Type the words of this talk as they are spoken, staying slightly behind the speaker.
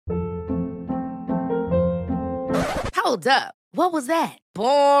Hold up. What was that?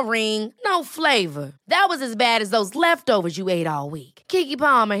 Boring. No flavor. That was as bad as those leftovers you ate all week. Keke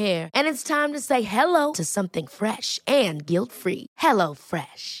Palmer here, and it's time to say hello to something fresh and guilt-free. Hello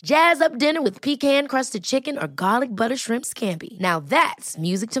Fresh. Jazz up dinner with pecan-crusted chicken or garlic butter shrimp scampi. Now that's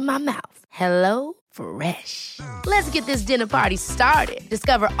music to my mouth. Hello Fresh. Let's get this dinner party started.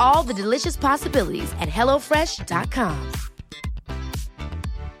 Discover all the delicious possibilities at hellofresh.com.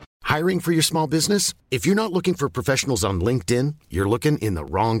 Hiring for your small business? If you're not looking for professionals on LinkedIn, you're looking in the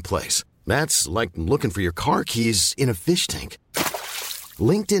wrong place. That's like looking for your car keys in a fish tank.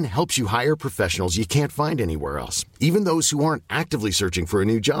 LinkedIn helps you hire professionals you can't find anywhere else, even those who aren't actively searching for a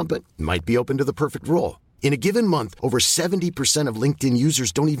new job but might be open to the perfect role. In a given month, over 70% of LinkedIn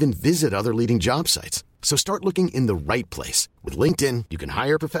users don't even visit other leading job sites. So start looking in the right place. With LinkedIn, you can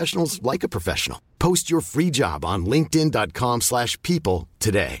hire professionals like a professional. Post your free job on linkedin.com/people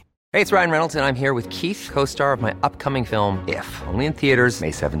today. Hey, it's Ryan Reynolds, and I'm here with Keith, co-star of my upcoming film, If, only in theaters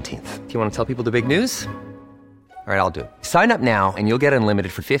May 17th. Do you want to tell people the big news? All right, I'll do it. Sign up now and you'll get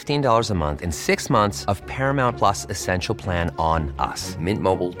unlimited for $15 a month and 6 months of Paramount Plus Essential Plan on us.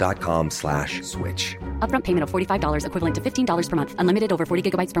 MintMobile.com/switch. Upfront payment of $45 equivalent to $15 per month. Unlimited over 40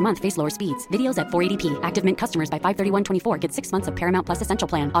 gigabytes per month. Face lower speeds. Videos at 480p. Active Mint customers by 531.24 get 6 months of Paramount Plus Essential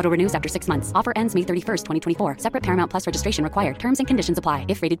Plan. Auto renews after 6 months. Offer ends May 31st, 2024. Separate Paramount Plus registration required. Terms and conditions apply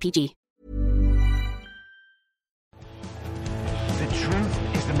if rated PG. The truth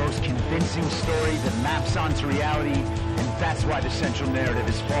is the most convincing story that maps onto reality, and that's why the central narrative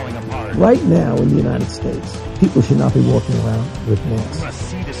is falling apart. Right now in the United States, people should not be walking around with masks. We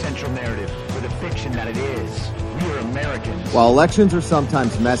must see the central narrative for the fiction that it is. We are Americans. While elections are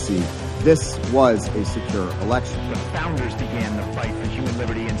sometimes messy, this was a secure election. The founders began the fight for human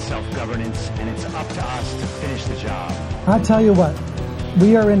liberty and self-governance, and it's up to us to finish the job. I'll tell you what,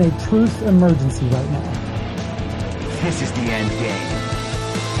 we are in a truth emergency right now. This is the end game.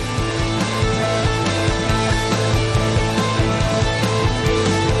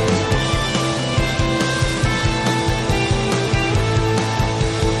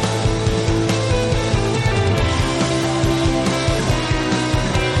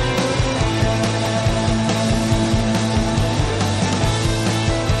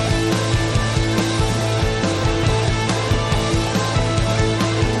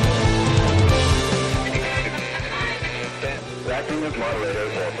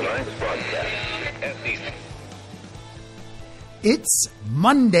 It's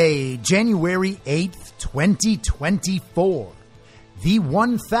Monday, January 8th, 2024, the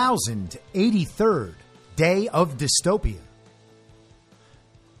 1083rd day of dystopia.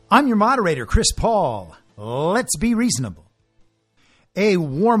 I'm your moderator, Chris Paul. Let's be reasonable. A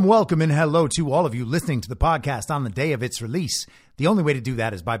warm welcome and hello to all of you listening to the podcast on the day of its release. The only way to do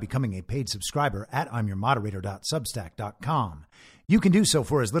that is by becoming a paid subscriber at imyourmoderator.substack.com. You can do so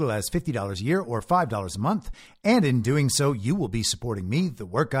for as little as $50 a year or $5 a month, and in doing so, you will be supporting me, the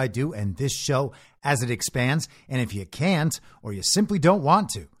work I do, and this show as it expands. And if you can't, or you simply don't want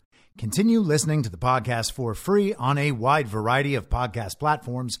to, continue listening to the podcast for free on a wide variety of podcast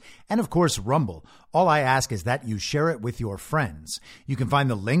platforms and, of course, Rumble. All I ask is that you share it with your friends. You can find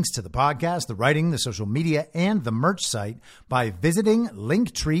the links to the podcast, the writing, the social media, and the merch site by visiting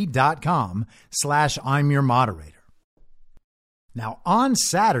linktree.com/I'mYourModerator. Now, on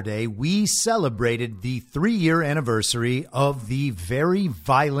Saturday, we celebrated the 3-year anniversary of the very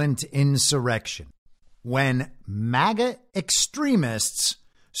violent insurrection when MAGA extremists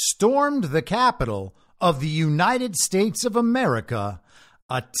stormed the Capitol of the United States of America,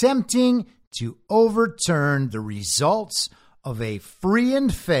 attempting to overturn the results of a free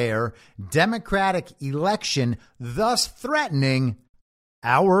and fair democratic election, thus threatening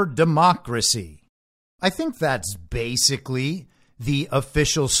our democracy. I think that's basically the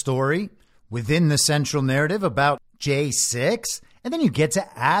official story within the central narrative about J6, and then you get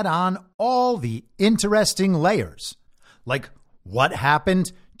to add on all the interesting layers, like what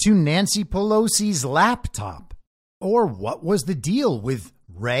happened to Nancy Pelosi's laptop, or what was the deal with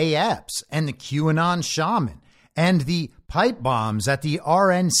Ray Epps and the QAnon shaman, and the pipe bombs at the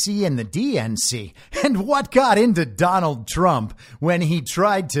RNC and the DNC, and what got into Donald Trump when he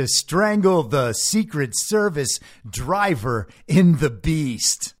tried to strangle the Secret Service driver in The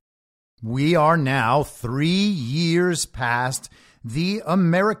Beast. We are now 3 years past the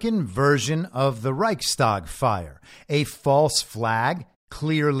American version of the Reichstag fire, a false flag,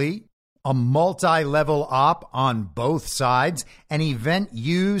 clearly a multi-level op on both sides, an event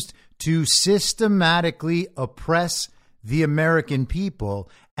used to systematically oppress the American people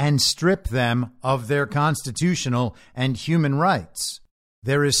and strip them of their constitutional and human rights.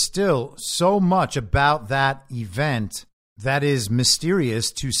 there is still so much about that event that is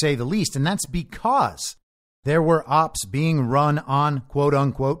mysterious, to say the least. And that's because there were ops being run on, quote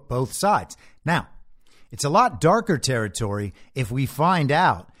unquote, both sides. Now, it's a lot darker territory if we find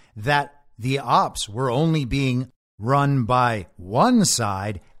out that the ops were only being run by one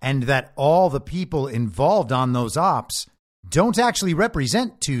side and that all the people involved on those ops don't actually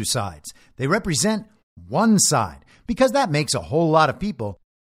represent two sides. They represent one side, because that makes a whole lot of people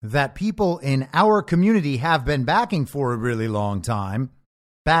that people in our community have been backing for a really long time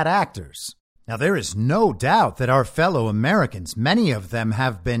bad actors. Now, there is no doubt that our fellow Americans, many of them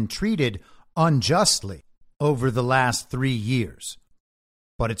have been treated unjustly over the last 3 years.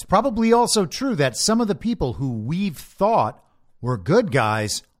 But it's probably also true that some of the people who we've thought were good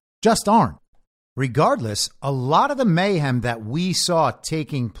guys just aren't. Regardless, a lot of the mayhem that we saw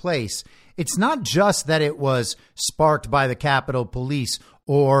taking place, it's not just that it was sparked by the Capitol Police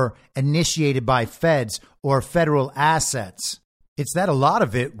or initiated by feds or federal assets. It's that a lot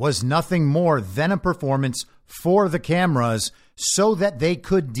of it was nothing more than a performance for the cameras so that they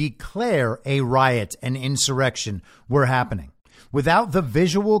could declare a riot and insurrection were happening. Without the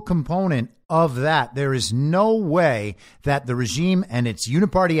visual component of that, there is no way that the regime and its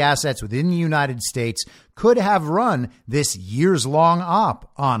uniparty assets within the United States could have run this years-long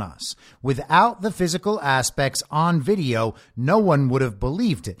op on us. Without the physical aspects on video, no one would have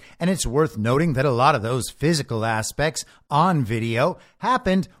believed it. And it's worth noting that a lot of those physical aspects on video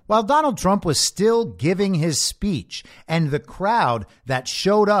happened while Donald Trump was still giving his speech. And the crowd that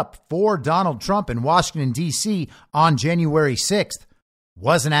showed up for Donald Trump in Washington, D.C. on January 6th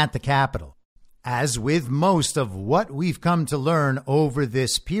wasn't at the Capitol. As with most of what we've come to learn over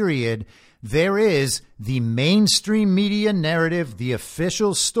this period, there is the mainstream media narrative, the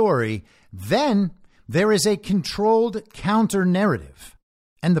official story. Then there is a controlled counter narrative.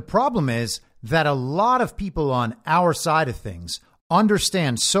 And the problem is that a lot of people on our side of things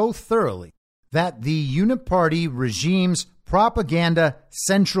understand so thoroughly that the uniparty regime's propaganda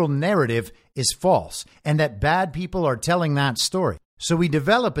central narrative is false and that bad people are telling that story. So we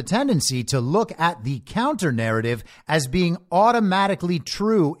develop a tendency to look at the counter narrative as being automatically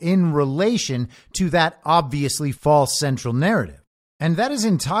true in relation to that obviously false central narrative. And that is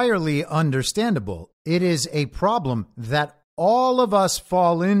entirely understandable. It is a problem that all of us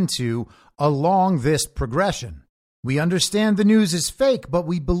fall into along this progression. We understand the news is fake, but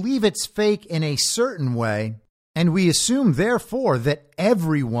we believe it's fake in a certain way. And we assume, therefore, that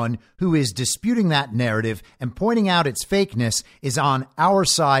everyone who is disputing that narrative and pointing out its fakeness is on our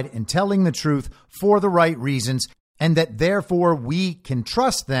side and telling the truth for the right reasons, and that therefore we can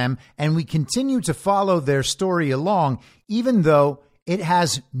trust them and we continue to follow their story along, even though it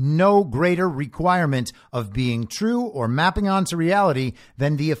has no greater requirement of being true or mapping onto reality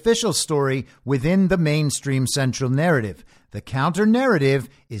than the official story within the mainstream central narrative. The counter narrative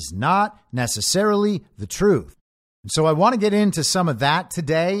is not necessarily the truth. So I want to get into some of that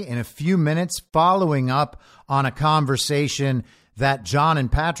today in a few minutes, following up on a conversation that John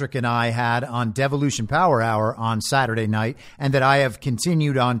and Patrick and I had on Devolution Power Hour on Saturday night, and that I have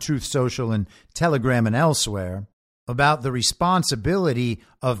continued on Truth Social and Telegram and elsewhere, about the responsibility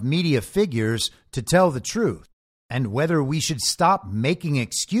of media figures to tell the truth, and whether we should stop making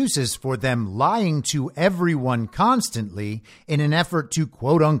excuses for them lying to everyone constantly in an effort to,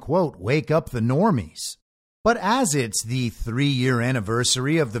 quote unquote, wake up the normies. But as it's the 3-year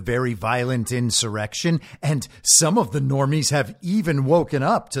anniversary of the very violent insurrection, and some of the normies have even woken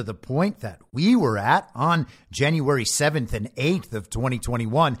up to the point that we were at on January 7th and 8th of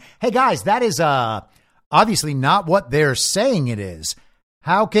 2021. Hey guys, that is obviously not what they're saying it is.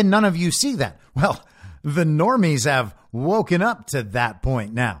 How can none of you see that? Well, the normies have woken up to that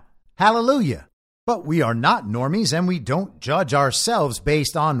point now. Hallelujah. But we are not normies, and we don't judge ourselves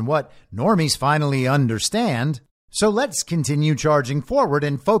based on what normies finally understand. So let's continue charging forward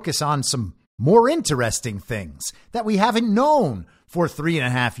and focus on some more interesting things that we haven't known for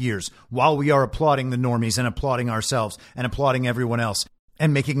 3.5 years while we are applauding the normies and applauding ourselves and applauding everyone else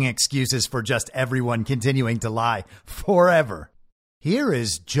and making excuses for just everyone continuing to lie forever. Here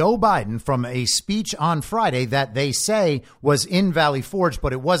is Joe Biden from a speech on Friday that they say was in Valley Forge,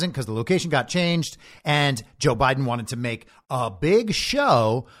 but it wasn't because the location got changed. And Joe Biden wanted to make a big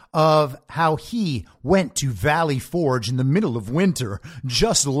show of how he went to Valley Forge in the middle of winter,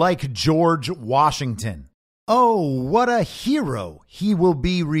 just like George Washington. Oh, what a hero he will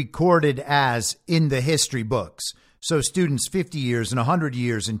be recorded as in the history books. So students 50 years and 100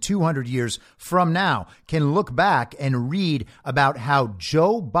 years and 200 years from now can look back and read about how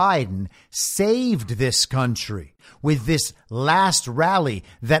Joe Biden saved this country with this last rally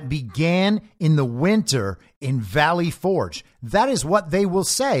that began in the winter in Valley Forge. That is what they will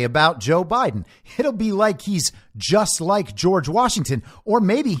say about Joe Biden. It'll be like he's just like George Washington, or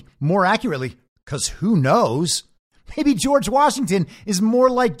maybe more accurately, because who knows? Maybe George Washington is more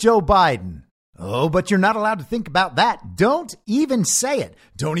like Joe Biden. Oh, but you're not allowed to think about that. Don't even say it.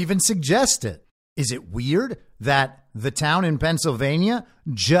 Don't even suggest it. Is it weird that the town in Pennsylvania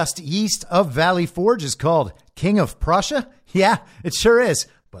just east of Valley Forge is called King of Prussia? Yeah, it sure is.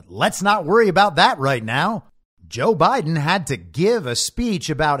 But let's not worry about that right now. Joe Biden had to give a speech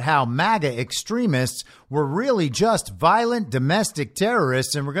about how MAGA extremists were really just violent domestic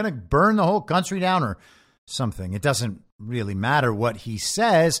terrorists and we're going to burn the whole country down or something. It doesn't really matter what he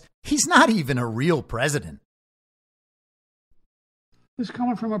says. He's not even a real president. This is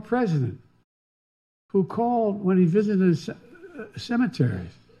coming from a president who called, when he visited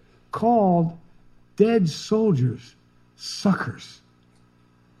cemeteries, called dead soldiers suckers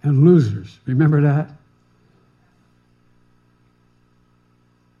and losers. Remember that?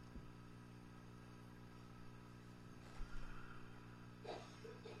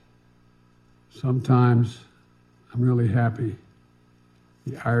 Sometimes I'm really happy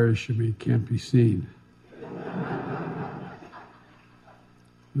the Irish in me can't be seen.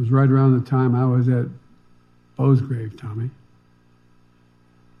 It was right around the time I was at Bo's grave, Tommy.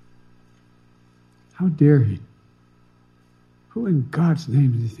 How dare he? Who in God's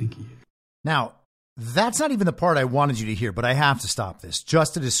name does he think he is? Now, that's not even the part I wanted you to hear, but I have to stop this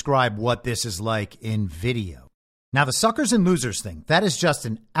just to describe what this is like in video. Now, the suckers and losers thing, that is just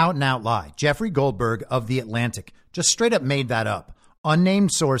an out-and-out lie. Jeffrey Goldberg of The Atlantic just straight up made that up.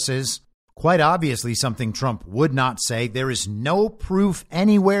 Unnamed sources, quite obviously something Trump would not say. There is no proof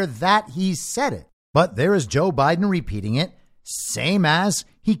anywhere that he said it. But there is Joe Biden repeating it, same as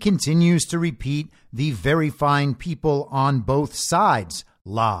he continues to repeat the very fine people on both sides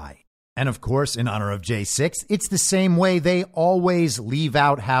lie. And of course, in honor of J6, it's the same way they always leave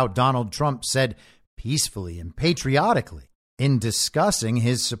out how Donald Trump said peacefully and patriotically in discussing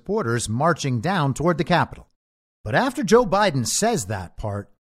his supporters marching down toward the Capitol. But after Joe Biden says that part,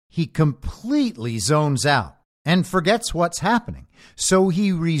 he completely zones out and forgets what's happening. So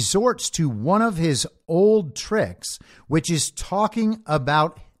he resorts to one of his old tricks, which is talking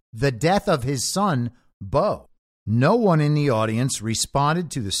about the death of his son, Beau. No one in the audience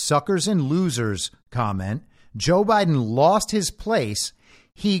responded to the suckers and losers comment. Joe Biden lost his place.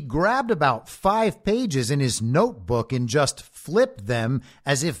 He grabbed about 5 pages in his notebook and just flipped them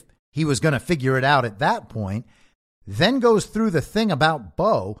as if he was going to figure it out at that point, then goes through the thing about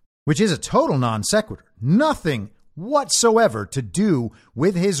Beau, which is a total non sequitur, nothing whatsoever to do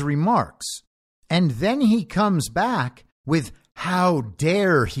with his remarks. And then he comes back with how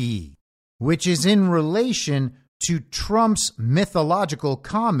dare he, which is in relation to Trump's mythological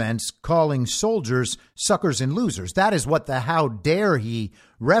comments calling soldiers suckers and losers. That is what the how dare he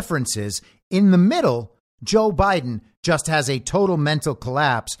references. In the middle, Joe Biden just has a total mental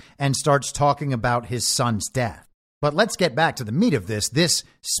collapse and starts talking about his son's death. But let's get back to the meat of this. This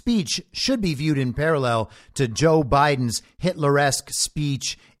speech should be viewed in parallel to Joe Biden's Hitler-esque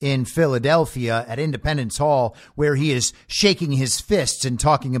speech in Philadelphia at Independence Hall, where he is shaking his fists and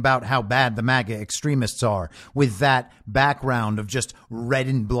talking about how bad the MAGA extremists are, with that background of just red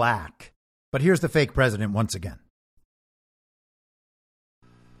and black. But here's the fake president once again.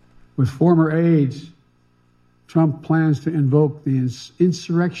 With former aides, Trump plans to invoke the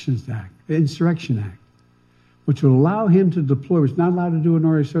Insurrection Act, which will allow him to deploy, which is not allowed to do in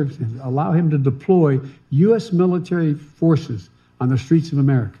ordinary circumstances, allow him to deploy U.S. military forces on the streets of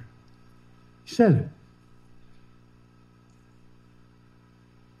America. He said it.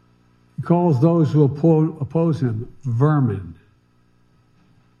 He calls those who oppose him vermin.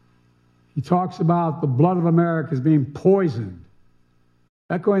 He talks about the blood of America as being poisoned,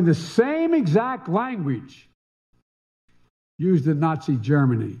 echoing the same exact language used in Nazi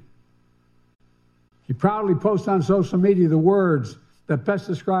Germany. He proudly posts on social media the words that best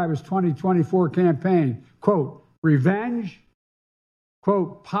describe his 2024 campaign, quote, revenge,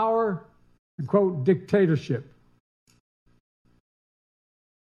 quote, power, and quote, dictatorship.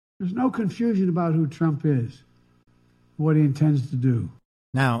 There's no confusion about who Trump is, what he intends to do.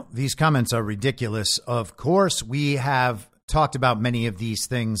 Now, these comments are ridiculous. Of course, we have talked about many of these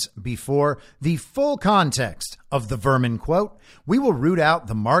things before. The full context of the vermin quote: "We will root out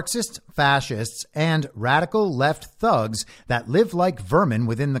the Marxists, fascists, and radical left thugs that live like vermin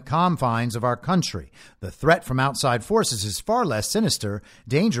within the confines of our country. The threat from outside forces is far less sinister,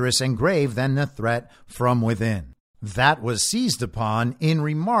 dangerous, and grave than the threat from within." That was seized upon in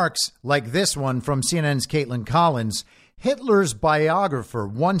remarks like this one from CNN's Caitlin Collins. Hitler's biographer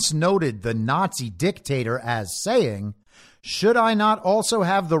once noted the Nazi dictator as saying, "Should I not also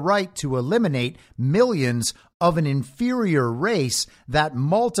have the right to eliminate millions of an inferior race that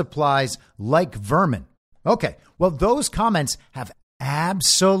multiplies like vermin?" Okay, well, those comments have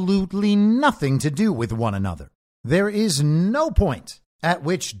absolutely nothing to do with one another. There is no point at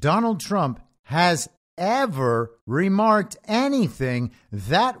which Donald Trump has ever remarked anything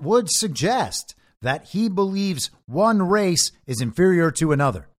that would suggest that he believes one race is inferior to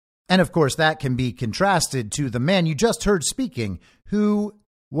another. And of course, that can be contrasted to the man you just heard speaking, who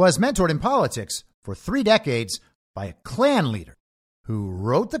was mentored in politics for 3 decades by a Klan leader who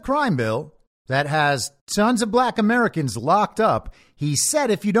wrote the crime bill that has tons of black Americans locked up. He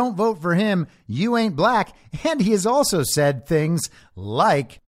said, if you don't vote for him, you ain't black. And he has also said things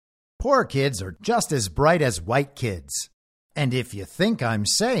like, poor kids are just as bright as white kids. And if you think I'm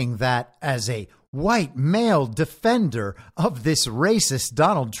saying that as a white male defender of this racist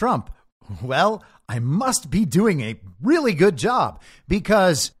Donald Trump, well, I must be doing a really good job,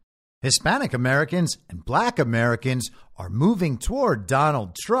 because Hispanic Americans and black Americans are moving toward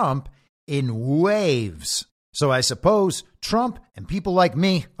Donald Trump in waves. So I suppose Trump and people like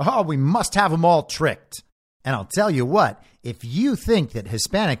me, we must have them all tricked. And I'll tell you what, if you think that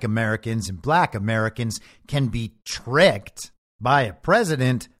Hispanic Americans and black Americans can be tricked by a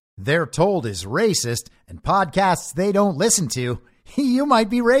president they're told is racist and podcasts they don't listen to, you might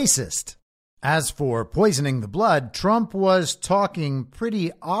be racist. As for poisoning the blood, Trump was talking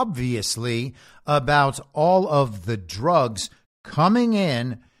pretty obviously about all of the drugs coming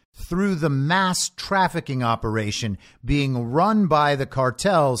in through the mass trafficking operation being run by the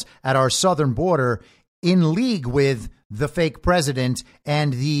cartels at our southern border, in league with the fake president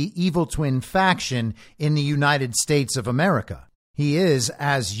and the evil twin faction in the United States of America. He is,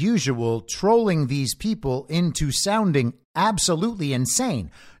 as usual, trolling these people into sounding absolutely insane.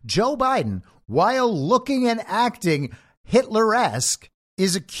 Joe Biden, while looking and acting Hitler-esque,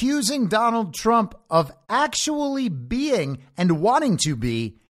 is accusing Donald Trump of actually being and wanting to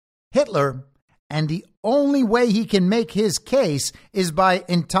be Hitler, and the only way he can make his case is by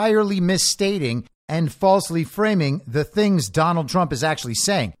entirely misstating and falsely framing the things Donald Trump is actually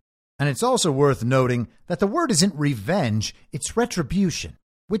saying. And it's also worth noting that the word isn't revenge, it's retribution,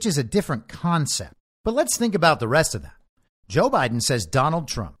 which is a different concept. But let's think about the rest of that. Joe Biden says Donald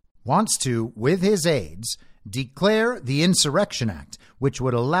Trump wants to, with his aides, declare the Insurrection Act, which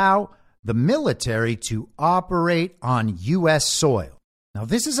would allow the military to operate on U.S. soil. Now,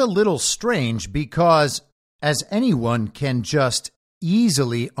 this is a little strange because, as anyone can just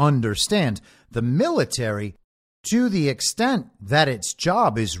easily understand, the military, to the extent that its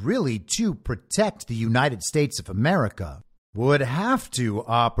job is really to protect the United States of America, would have to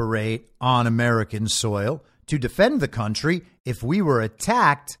operate on American soil to defend the country if we were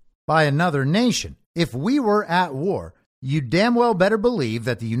attacked by another nation. If we were at war, you damn well better believe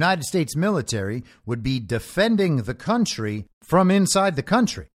that the United States military would be defending the country from inside the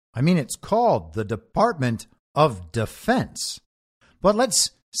country. I mean, it's called the Department of Defense. But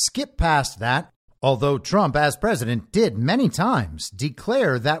let's skip past that. Although Trump, as president, did many times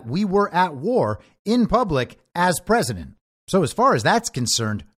declare that we were at war in public as president. So as far as that's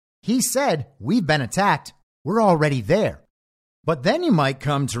concerned, he said we've been attacked. We're already there. But then you might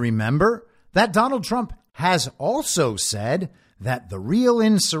come to remember that Donald Trump has also said that the real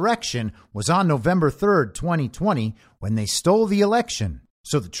insurrection was on November 3rd, 2020, when they stole the election.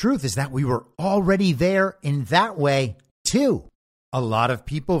 So the truth is that we were already there in that way, too. A lot of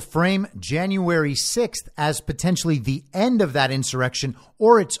people frame January 6th as potentially the end of that insurrection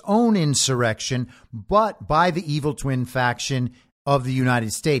or its own insurrection, but by the evil twin faction of the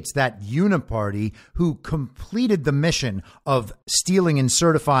United States, that uniparty who completed the mission of stealing and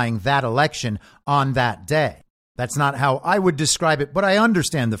certifying that election on that day. That's not how I would describe it, but I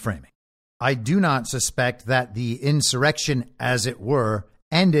understand the framing. I do not suspect that the insurrection, as it were,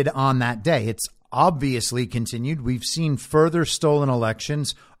 ended on that day. It's obviously continued. We've seen further stolen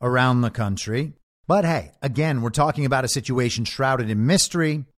elections around the country. But hey, again, we're talking about a situation shrouded in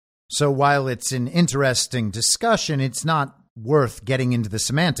mystery. So while it's an interesting discussion, it's not worth getting into the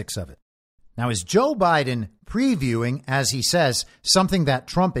semantics of it. Now, is Joe Biden previewing, as he says, something that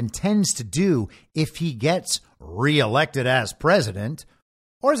Trump intends to do if he gets reelected as president?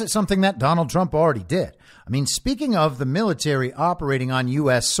 Or is it something that Donald Trump already did? I mean, speaking of the military operating on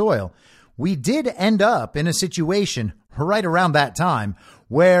U.S. soil, we did end up in a situation right around that time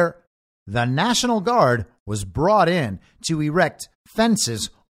where the National Guard was brought in to erect fences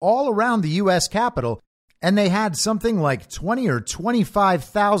all around the U.S. Capitol, and they had something like 20 or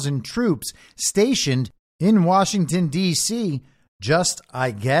 25,000 troops stationed in Washington, D.C., just, I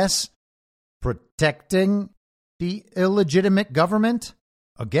guess, protecting the illegitimate government.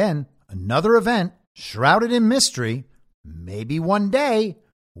 Again, another event shrouded in mystery. Maybe one day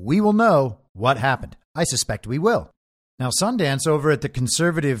we will know what happened. I suspect we will. Now, Sundance over at the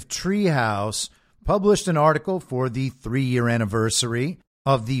Conservative Treehouse published an article for the 3-year anniversary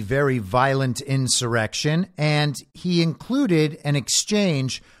of the very violent insurrection, and he included an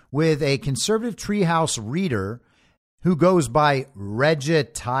exchange with a Conservative Treehouse reader who goes by Reggie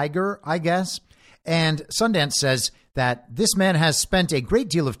Tiger, I guess. And Sundance says that this man has spent a great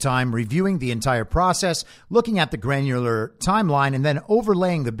deal of time reviewing the entire process, looking at the granular timeline, and then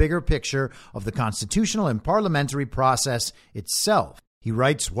overlaying the bigger picture of the constitutional and parliamentary process itself. He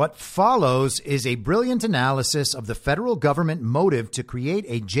writes, what follows is a brilliant analysis of the federal government motive to create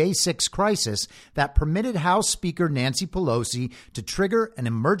a J6 crisis that permitted House Speaker Nancy Pelosi to trigger an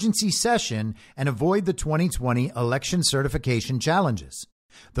emergency session and avoid the 2020 election certification challenges.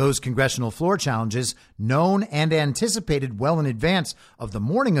 Those congressional floor challenges, known and anticipated well in advance of the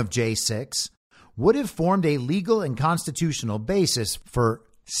morning of J6, would have formed a legal and constitutional basis for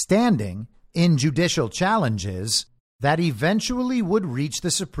standing in judicial challenges that eventually would reach the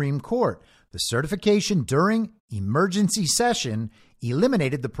Supreme Court. The certification during emergency session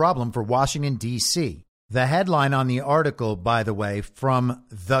eliminated the problem for Washington, D.C. The headline on the article, by the way, from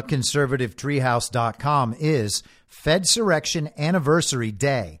theconservativetreehouse.com is Fedsurrection Anniversary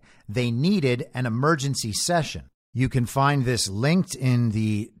Day. They needed an emergency session. You can find this linked in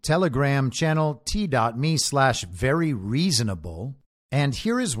the Telegram channel t.me/veryreasonable. And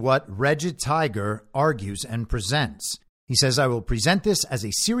here is what Reggie Tiger argues and presents. He says, I will present this as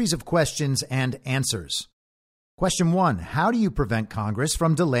a series of questions and answers. Question 1. How do you prevent Congress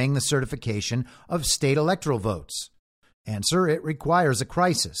from delaying the certification of state electoral votes? Answer. It requires a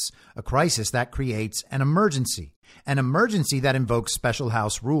crisis that creates an emergency that invokes special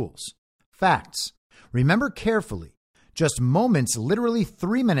House rules. Facts. Remember carefully. Just moments, literally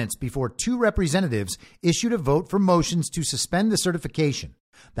 3 minutes before 2 representatives issued a vote for motions to suspend the certification,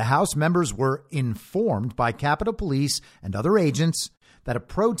 the House members were informed by Capitol Police and other agents that a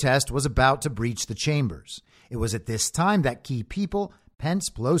protest was about to breach the chambers. It was at this time that key people, Pence,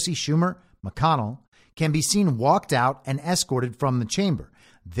 Pelosi, Schumer, McConnell, can be seen walked out and escorted from the chamber.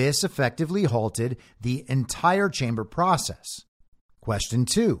 This effectively halted the entire chamber process. Question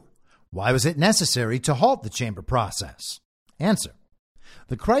 2. Why was it necessary to halt the chamber process? Answer.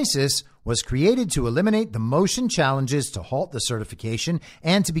 The crisis was created to eliminate the motion challenges to halt the certification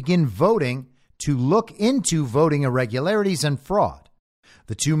and to begin voting to look into voting irregularities and fraud.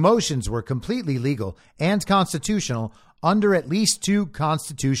 The 2 motions were completely legal and constitutional under at least 2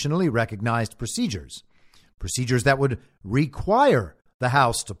 constitutionally recognized procedures that would require the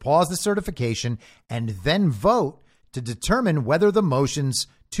House to pause the certification and then vote to determine whether the motions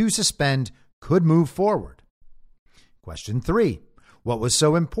to suspend could move forward. Question 3. What was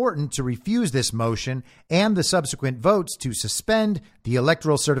so important to refuse this motion and the subsequent votes to suspend the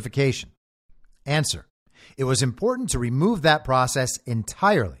electoral certification? Answer. It was important to remove that process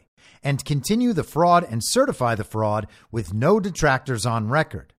entirely and continue the fraud and certify the fraud with no detractors on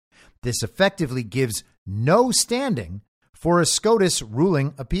record. This effectively gives no standing for a SCOTUS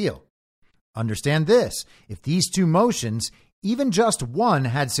ruling appeal. Understand this. If these 2 motions, even just one,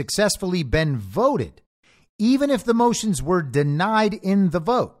 had successfully been voted, even if the motions were denied in the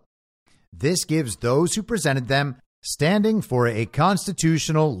vote, this gives those who presented them standing for a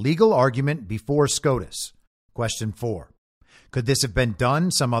constitutional legal argument before SCOTUS. Question 4. Could this have been done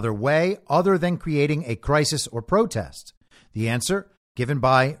some other way other than creating a crisis or protest? The answer, given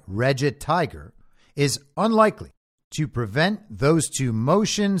by Reggie Tiger, is unlikely. To prevent those 2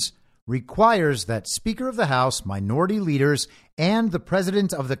 motions requires that Speaker of the House, minority leaders, and the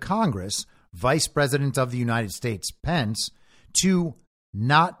President of the Congress, Vice President of the United States, Pence, to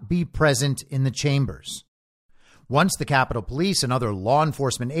not be present in the chambers. Once the Capitol Police and other law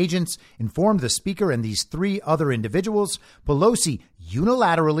enforcement agents informed the Speaker and these 3 other individuals, Pelosi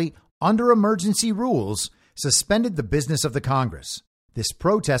unilaterally, under emergency rules, suspended the business of the Congress. This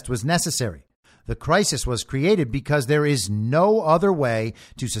protest was necessary. The crisis was created because there is no other way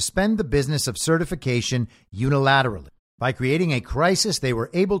to suspend the business of certification unilaterally. By creating a crisis, they were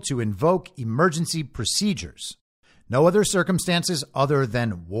able to invoke emergency procedures. No other circumstances other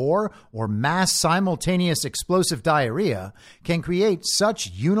than war or mass simultaneous explosive diarrhea can create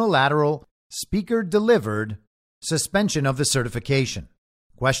such unilateral, speaker-delivered suspension of the certification.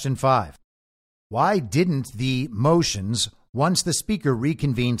 Question 5. Why didn't the motions, once the Speaker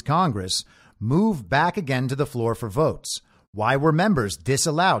reconvened Congress, move back again to the floor for votes? Why were members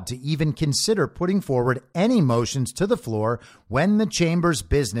disallowed to even consider putting forward any motions to the floor when the chamber's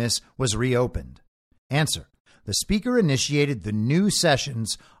business was reopened? Answer. The Speaker initiated the new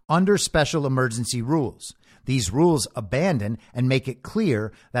sessions under special emergency rules. These rules abandon and make it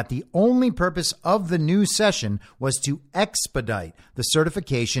clear that the only purpose of the new session was to expedite the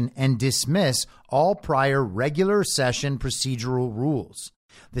certification and dismiss all prior regular session procedural rules.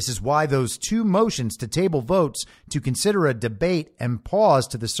 This is why those two motions to table votes to consider a debate and pause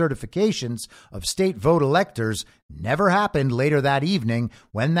to the certifications of state vote electors never happened later that evening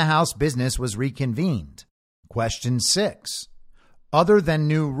when the House business was reconvened. Question 6. Other than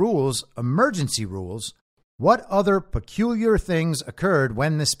new rules, emergency rules, what other peculiar things occurred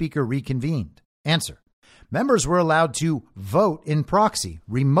when the Speaker reconvened? Answer. Members were allowed to vote in proxy,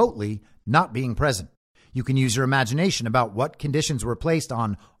 remotely, not being present. You can use your imagination about what conditions were placed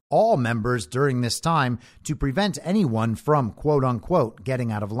on all members during this time to prevent anyone from, quote unquote,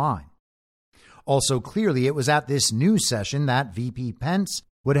 getting out of line. Also, clearly, it was at this new session that VP Pence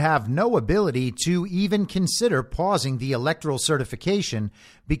would have no ability to even consider pausing the electoral certification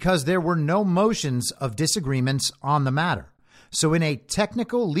because there were no motions of disagreements on the matter. So in a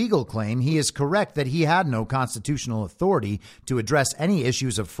technical legal claim, he is correct that he had no constitutional authority to address any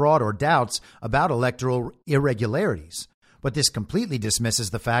issues of fraud or doubts about electoral irregularities. But this completely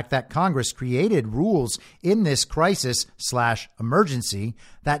dismisses the fact that Congress created rules in this crisis/emergency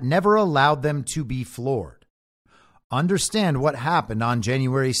that never allowed them to be floored. Understand what happened on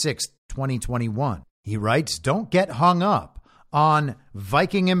January 6, 2021. He writes, don't get hung up on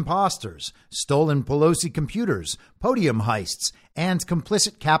Viking imposters, stolen Pelosi computers, podium heists, and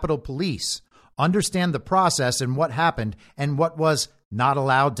complicit Capitol Police. Understand the process and what happened and what was not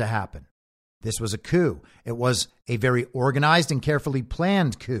allowed to happen. This was a coup. It was a very organized and carefully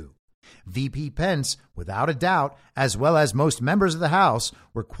planned coup. VP Pence, without a doubt, as well as most members of the House,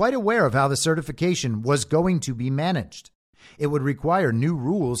 were quite aware of how the certification was going to be managed. It would require new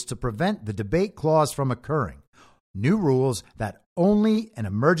rules to prevent the debate clause from occurring. New rules that only an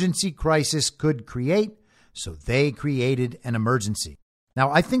emergency crisis could create, so they created an emergency.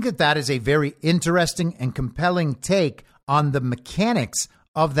 Now, I think that is a very interesting and compelling take on the mechanics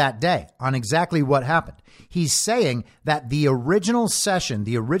of that day, on exactly what happened. He's saying that the original session,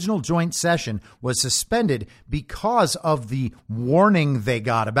 the original joint session, was suspended because of the warning they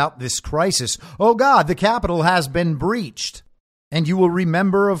got about this crisis. Oh God, the Capitol has been breached. And you will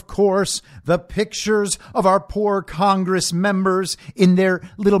remember, of course, the pictures of our poor Congress members in their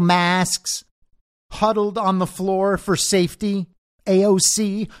little masks, huddled on the floor for safety.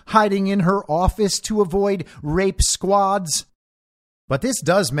 AOC hiding in her office to avoid rape squads. But this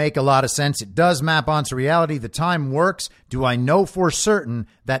does make a lot of sense. It does map onto reality. The time works. Do I know for certain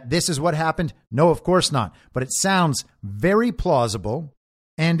that this is what happened? No, of course not. But it sounds very plausible,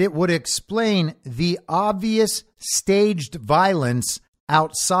 and it would explain the obvious staged violence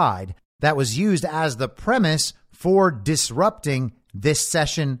outside that was used as the premise for disrupting this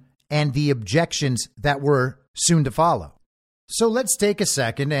session and the objections that were soon to follow. So let's take a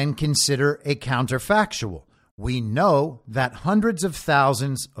second and consider a counterfactual. We know that hundreds of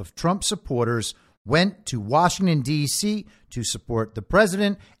thousands of Trump supporters went to Washington, D.C. to support the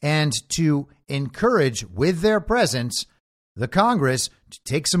president and to encourage, with their presence, the Congress to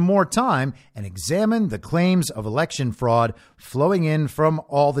take some more time and examine the claims of election fraud flowing in from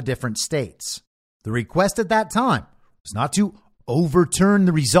all the different states. The request at that time was not to overturn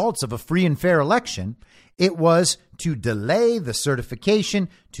the results of a free and fair election. It was to delay the certification,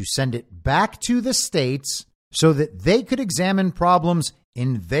 to send it back to the states so that they could examine problems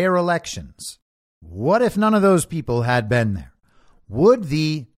in their elections. What if none of those people had been there? Would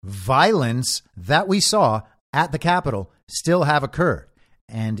the violence that we saw at the Capitol still have occurred?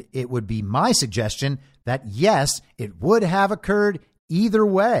 And it would be my suggestion that yes, it would have occurred either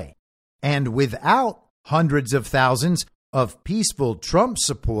way. And without hundreds of thousands of peaceful Trump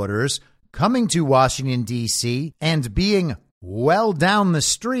supporters coming to Washington, D.C. and being well down the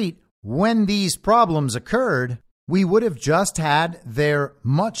street when these problems occurred, we would have just had their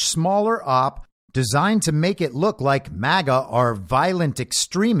much smaller op designed to make it look like MAGA are violent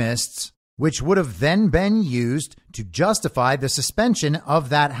extremists which would have then been used to justify the suspension of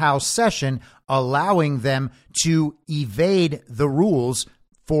that House session, allowing them to evade the rules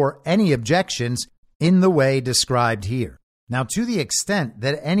for any objections in the way described here. Now, to the extent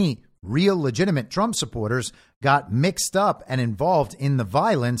that any real legitimate Trump supporters got mixed up and involved in the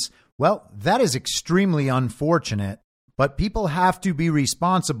violence, well, that is extremely unfortunate, but people have to be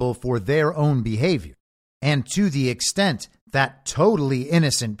responsible for their own behavior. And to the extent that totally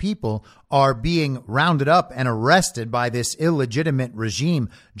innocent people are being rounded up and arrested by this illegitimate regime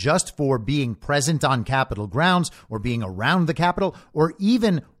just for being present on Capitol grounds or being around the Capitol or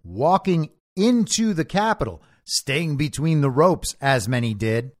even walking into the Capitol, staying between the ropes, as many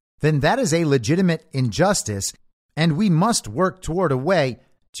did, then that is a legitimate injustice, and we must work toward a way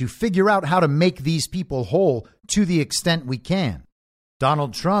to figure out how to make these people whole to the extent we can.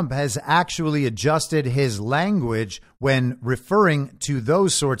 Donald Trump has actually adjusted his language when referring to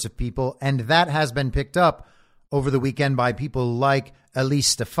those sorts of people, and that has been picked up over the weekend by people like Elise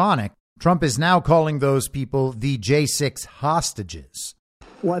Stefanik. Trump is now calling those people the J6 hostages.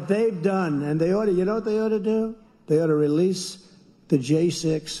 What they've done, and they ought to, you know what they ought to do? They ought to release the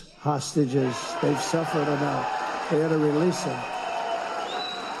J6 hostages. They've suffered enough. They ought to release them.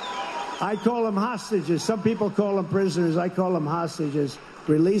 I call them hostages. Some people call them prisoners. I call them hostages.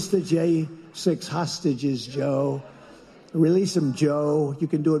 Release the J6 hostages, Joe. Release them, Joe. You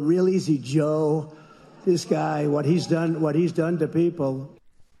can do it real easy, Joe. This guy, what he's done to people.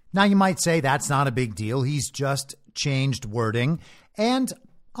 Now, you might say that's not a big deal. He's just changed wording. And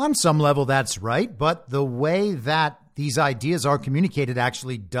on some level, that's right. But the way that these ideas are communicated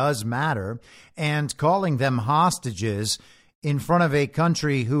actually does matter. And calling them hostages in front of a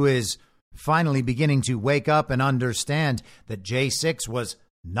country who is finally beginning to wake up and understand that J6 was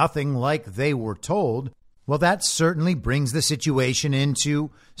nothing like they were told, well, that certainly brings the situation into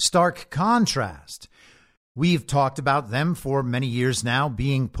stark contrast. We've talked about them for many years now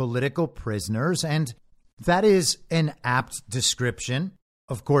being political prisoners, and that is an apt description.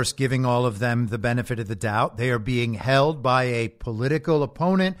 Of course, giving all of them the benefit of the doubt. They are being held by a political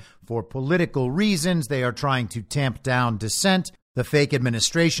opponent for political reasons. They are trying to tamp down dissent. The fake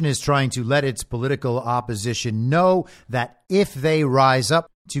administration is trying to let its political opposition know that if they rise up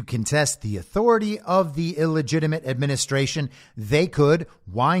to contest the authority of the illegitimate administration, they could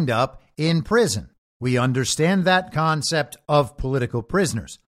wind up in prison. We understand that concept of political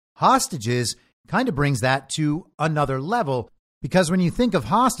prisoners. Hostages kind of brings that to another level, because when you think of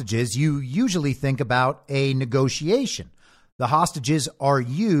hostages, you usually think about a negotiation. The hostages are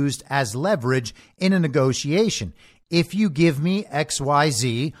used as leverage in a negotiation. If you give me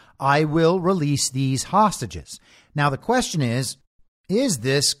XYZ, I will release these hostages. Now, the question is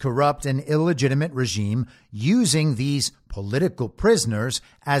this corrupt and illegitimate regime using these political prisoners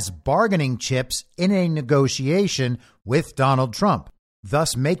as bargaining chips in a negotiation with Donald Trump,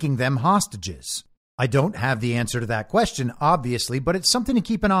 thus making them hostages? I don't have the answer to that question, obviously, but it's something to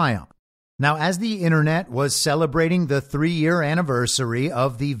keep an eye on. Now, as the internet was celebrating the 3-year anniversary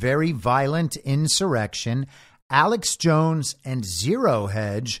of the very violent insurrection, Alex Jones and Zero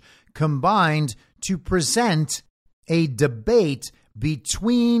Hedge combined to present a debate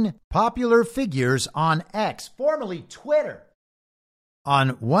between popular figures on X, formerly Twitter.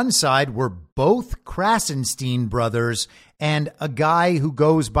 On one side were both Krasenstein brothers and a guy who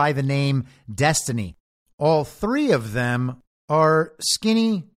goes by the name Destiny. All three of them are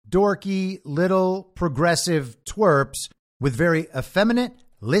skinny, dorky, little progressive twerps with very effeminate,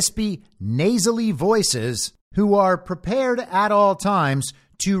 lispy, nasally voices who are prepared at all times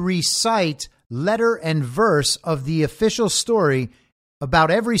to recite letter and verse of the official story about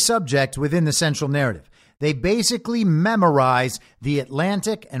every subject within the central narrative. They basically memorize the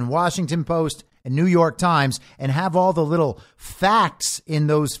Atlantic and Washington Post and New York Times and have all the little facts in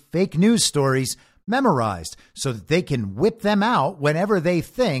those fake news stories memorized so that they can whip them out whenever they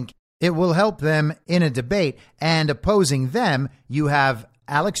think it will help them in a debate. And opposing them, you have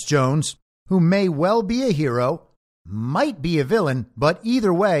Alex Jones, who may well be a hero, might be a villain, but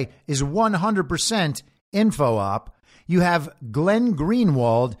either way is 100% info op. You have Glenn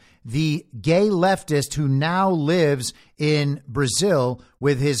Greenwald, the gay leftist who now lives in Brazil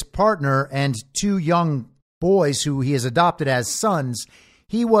with his partner and 2 young boys who he has adopted as sons.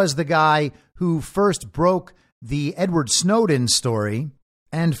 He was the guy who first broke the Edward Snowden story,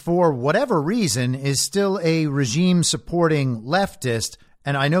 and for whatever reason is still a regime-supporting leftist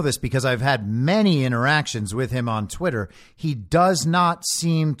and I know this because I've had many interactions with him on Twitter, he does not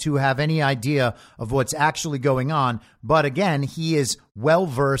seem to have any idea of what's actually going on. But again, he is well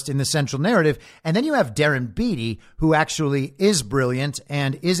versed in the central narrative. And then you have Darren Beattie, who actually is brilliant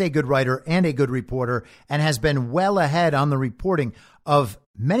and is a good writer and a good reporter and has been well ahead on the reporting of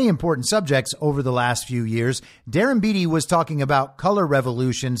many important subjects over the last few years. Darren Beattie was talking about color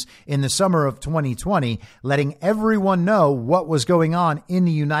revolutions in the summer of 2020, letting everyone know what was going on in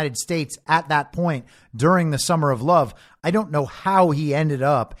the United States at that point during the Summer of Love. I don't know how he ended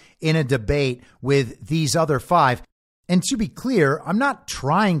up in a debate with these other five. And to be clear, I'm not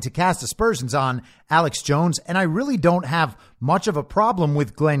trying to cast aspersions on Alex Jones, and I really don't have much of a problem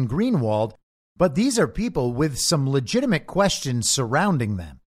with Glenn Greenwald. But these are people with some legitimate questions surrounding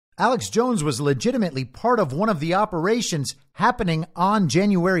them. Alex Jones was legitimately part of one of the operations happening on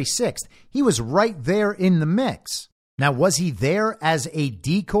January 6th. He was right there in the mix. Now, was he there as a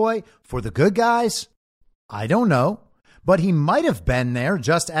decoy for the good guys? I don't know. But he might have been there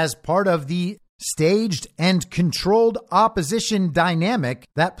just as part of the staged and controlled opposition dynamic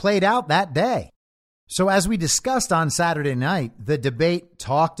that played out that day. So as we discussed on Saturday night, the debate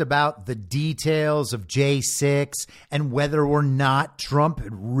talked about the details of J6 and whether or not Trump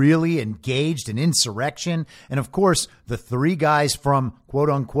had really engaged in insurrection. And of course, the three guys from quote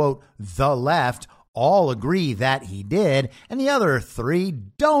unquote the left all agree that he did, and the other three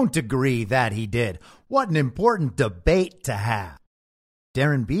don't agree that he did. What an important debate to have.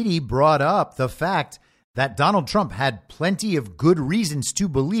 Darren Beattie brought up the fact that Donald Trump had plenty of good reasons to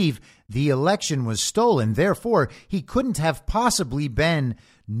believe the election was stolen. Therefore, he couldn't have possibly been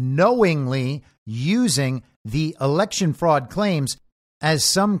knowingly using the election fraud claims as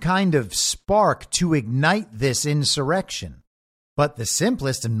some kind of spark to ignite this insurrection. But the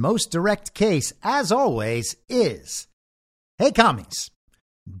simplest and most direct case, as always, is, hey, commies,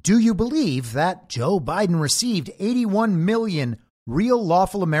 do you believe that Joe Biden received 81 million real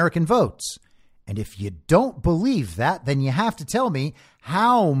lawful American votes? And if you don't believe that, then you have to tell me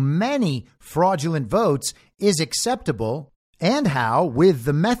how many fraudulent votes is acceptable and how, with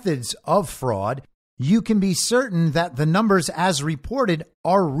the methods of fraud, you can be certain that the numbers as reported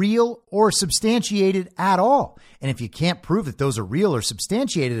are real or substantiated at all. And if you can't prove that those are real or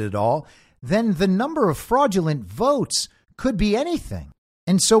substantiated at all, then the number of fraudulent votes could be anything.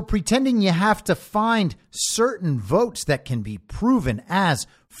 And so pretending you have to find certain votes that can be proven as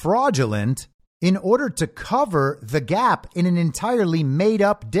fraudulent in order to cover the gap in an entirely made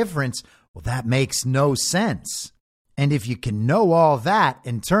up difference, well, that makes no sense. And if you can know all that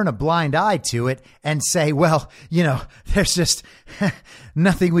and turn a blind eye to it and say, well, you know, there's just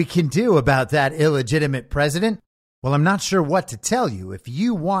nothing we can do about that illegitimate president, well, I'm not sure what to tell you. If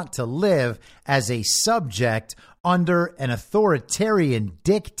you want to live as a subject under an authoritarian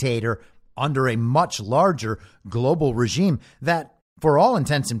dictator, under a much larger global regime that, for all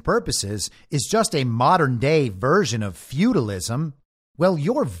intents and purposes, is just a modern day version of feudalism, well,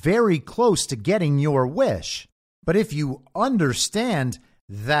 you're very close to getting your wish. But if you understand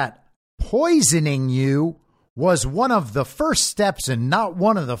that poisoning you was one of the first steps and not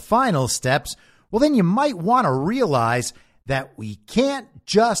one of the final steps, well, then you might want to realize that we can't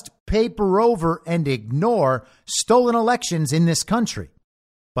just paper over and ignore stolen elections in this country.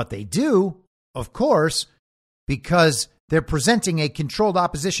 But they do, of course, because they're presenting a controlled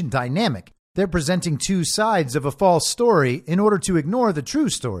opposition dynamic. They're presenting two sides of a false story in order to ignore the true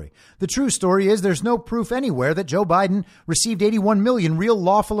story. The true story is there's no proof anywhere that Joe Biden received 81 million real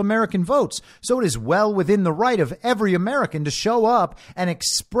lawful American votes. So it is well within the right of every American to show up and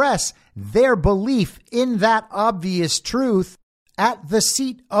express their belief in that obvious truth at the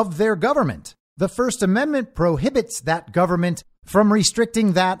seat of their government. The First Amendment prohibits that government from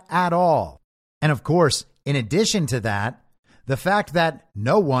restricting that at all. And of course, in addition to that, the fact that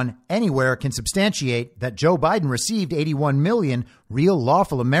no one anywhere can substantiate that Joe Biden received 81 million real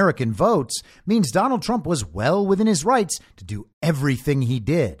lawful American votes means Donald Trump was well within his rights to do everything he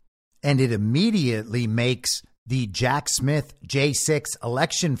did. And it immediately makes the Jack Smith J6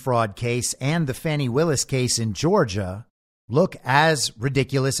 election fraud case and the Fani Willis case in Georgia look as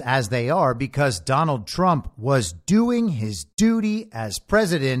ridiculous as they are, because Donald Trump was doing his duty as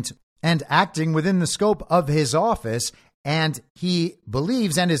president and acting within the scope of his office. And he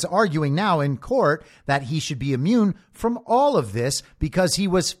believes and is arguing now in court that he should be immune from all of this because he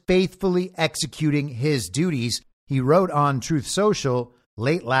was faithfully executing his duties. He wrote on Truth Social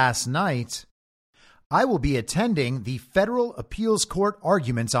late last night, I will be attending the federal appeals court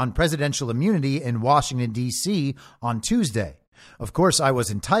arguments on presidential immunity in Washington, D.C. on Tuesday. Of course, I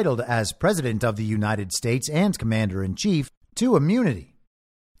was entitled as president of the United States and commander in chief to immunity.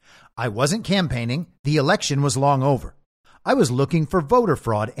 I wasn't campaigning. The election was long over. I was looking for voter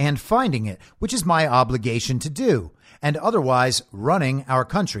fraud and finding it, which is my obligation to do, and otherwise running our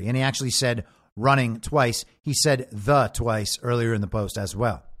country. And he actually said running twice. He said the twice earlier in the post as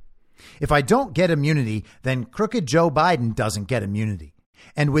well. If I don't get immunity, then crooked Joe Biden doesn't get immunity.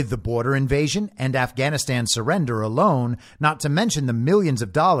 And with the border invasion and Afghanistan surrender alone, not to mention the millions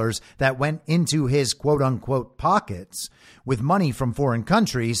of dollars that went into his quote unquote pockets with money from foreign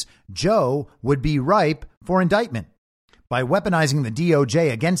countries, Joe would be ripe for indictment. By weaponizing the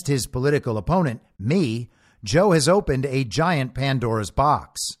DOJ against his political opponent, me, Joe has opened a giant Pandora's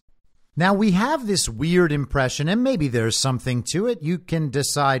box. Now, we have this weird impression, and maybe there's something to it. You can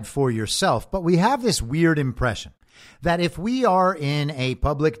decide for yourself. But we have this weird impression that if we are in a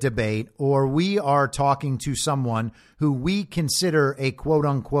public debate or we are talking to someone who we consider a quote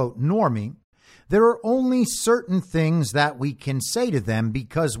unquote normie, there are only certain things that we can say to them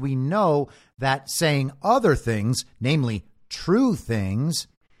because we know that saying other things, namely true things,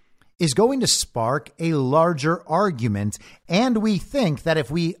 is going to spark a larger argument. And we think that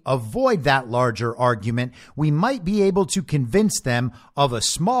if we avoid that larger argument, we might be able to convince them of a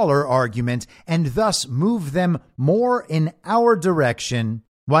smaller argument and thus move them more in our direction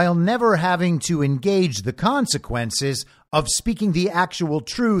while never having to engage the consequences of speaking the actual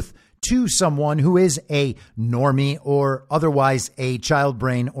truth to someone who is a normie or otherwise a child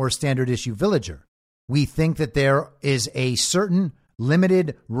brain or standard issue villager. We think that there is a certain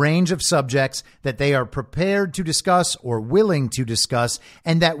limited range of subjects that they are prepared to discuss or willing to discuss,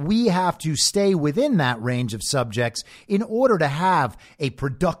 and that we have to stay within that range of subjects in order to have a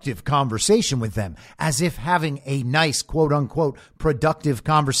productive conversation with them, as if having a nice quote unquote productive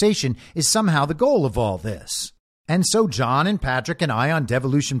conversation is somehow the goal of all this. And so John and Patrick and I on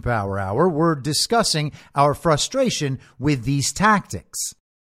Devolution Power Hour were discussing our frustration with these tactics.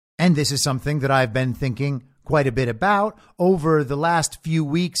 And this is something that I've been thinking quite a bit about over the last few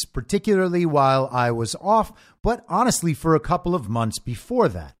weeks, particularly while I was off, but honestly for a couple of months before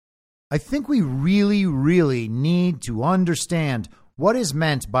that. I think we really need to understand what is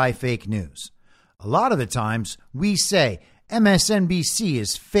meant by fake news. A lot of the times we say MSNBC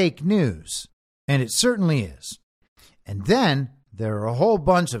is fake news, and it certainly is. And then there are a whole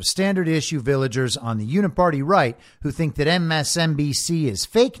bunch of standard issue villagers on the uniparty right who think that MSNBC is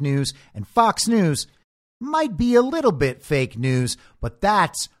fake news and Fox News might be a little bit fake news, but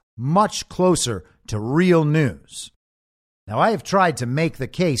that's much closer to real news. Now, I have tried to make the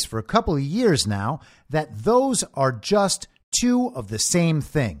case for a couple of years now that those are just two of the same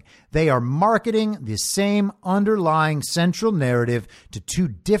thing. They are marketing the same underlying central narrative to two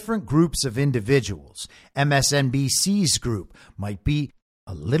different groups of individuals. MSNBC's group might be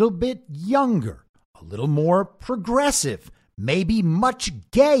a little bit younger, a little more progressive, maybe much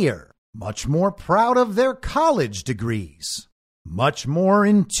gayer, much more proud of their college degrees, much more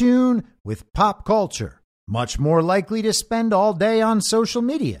in tune with pop culture, much more likely to spend all day on social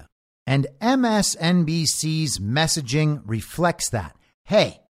media. And MSNBC's messaging reflects that.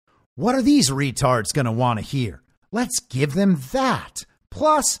 Hey, what are these retards going to want to hear? Let's give them that,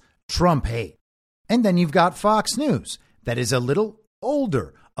 plus Trump hate. And then you've got Fox News that is a little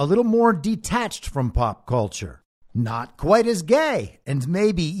older, a little more detached from pop culture. Not quite as gay, and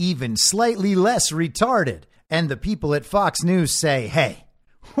maybe even slightly less retarded. And the people at Fox News say, hey,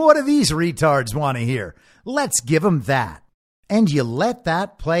 what do these retards want to hear? Let's give them that. And you let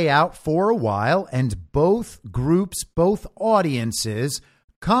that play out for a while, and both groups, both audiences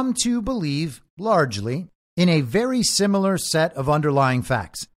come to believe largely in a very similar set of underlying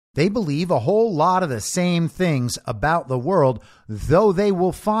facts. They believe a whole lot of the same things about the world, though they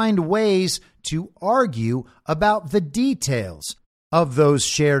will find ways to argue about the details of those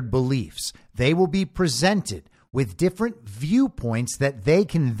shared beliefs. They will be presented with different viewpoints that they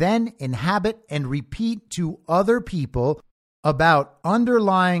can then inhabit and repeat to other people about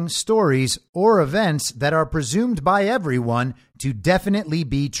underlying stories or events that are presumed by everyone to definitely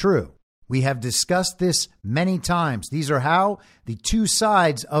be true. We have discussed this many times. These are how the two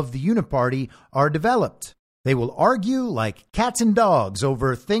sides of the uniparty are developed. They will argue like cats and dogs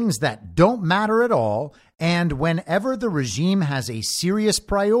over things that don't matter at all. And whenever the regime has a serious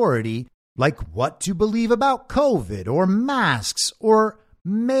priority, like what to believe about COVID or masks or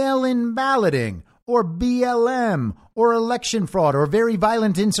mail-in balloting or BLM or election fraud or very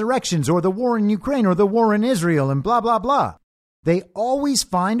violent insurrections or the war in Ukraine or the war in Israel and blah, blah, blah, they always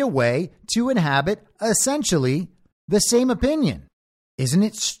find a way to inhabit essentially the same opinion. Isn't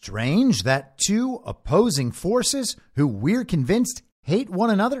it strange that two opposing forces who we're convinced hate one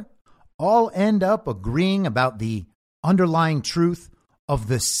another all end up agreeing about the underlying truth, of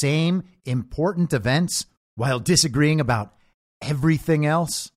the same important events while disagreeing about everything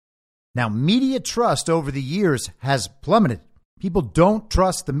else? Now, media trust over the years has plummeted. People don't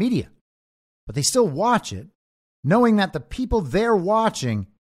trust the media, but they still watch it, knowing that the people they're watching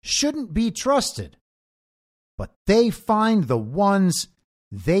shouldn't be trusted. But they find the ones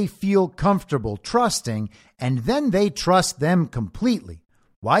they feel comfortable trusting, and then they trust them completely.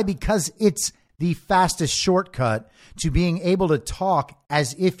 Why? Because it's the fastest shortcut to being able to talk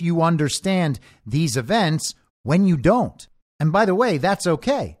as if you understand these events when you don't. And by the way, that's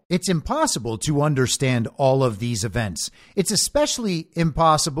okay. It's impossible to understand all of these events. It's especially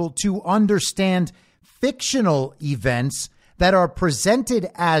impossible to understand fictional events that are presented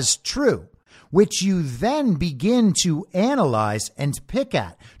as true, which you then begin to analyze and pick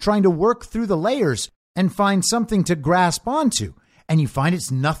at, trying to work through the layers and find something to grasp onto. And you find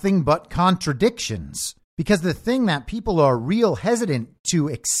it's nothing but contradictions. Because the thing that people are real hesitant to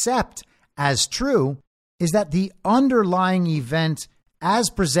accept as true is that the underlying event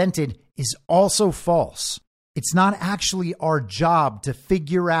as presented is also false. It's not actually our job to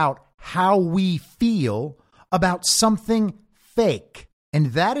figure out how we feel about something fake.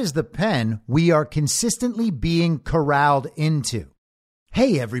 And that is the pen we are consistently being corralled into.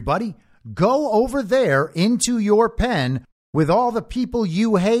 Hey, everybody, go over there into your pen with all the people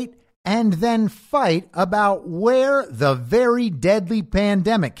you hate and then fight about where the very deadly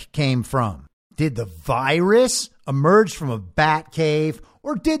pandemic came from. Did the virus emerge from a bat cave,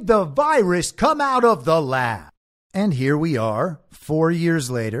 or did the virus come out of the lab? And here we are, 4 years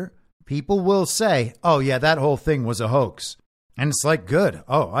later. People will say, oh yeah, that whole thing was a hoax. And it's like, good.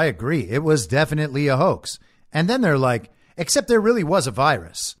 Oh, I agree. It was definitely a hoax. And then they're like, except there really was a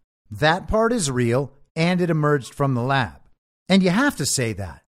virus. That part is real, and it emerged from the lab. And you have to say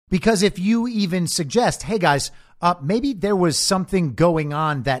that, because if you even suggest, hey guys, maybe there was something going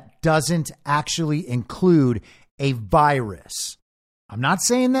on that doesn't actually include a virus. I'm not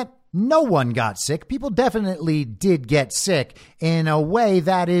saying that no one got sick. People definitely did get sick in a way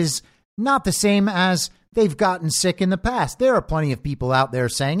that is not the same as they've gotten sick in the past. There are plenty of people out there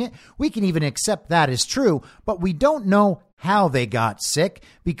saying it. We can even accept that as true, but we don't know how they got sick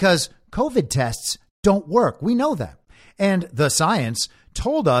because COVID tests don't work. We know that. And the science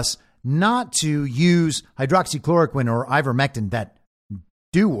told us not to use hydroxychloroquine or ivermectin that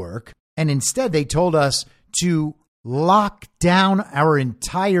do work. And instead, they told us to lock down our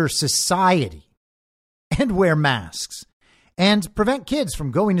entire society and wear masks and prevent kids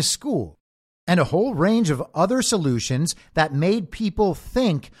from going to school and a whole range of other solutions that made people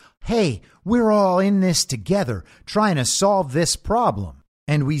think, hey, we're all in this together trying to solve this problem.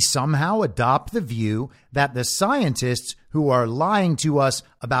 And we somehow adopt the view that the scientists who are lying to us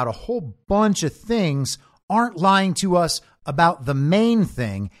about a whole bunch of things aren't lying to us about the main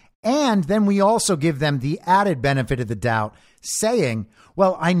thing. And then we also give them the added benefit of the doubt, saying,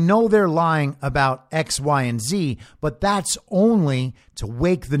 well, I know they're lying about X, Y, and Z, but that's only to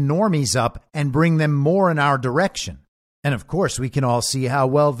wake the normies up and bring them more in our direction. And of course, we can all see how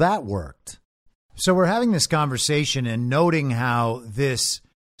well that worked. So we're having this conversation and noting how this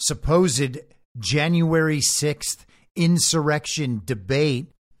supposed January 6th insurrection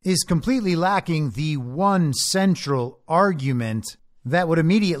debate is completely lacking the one central argument that would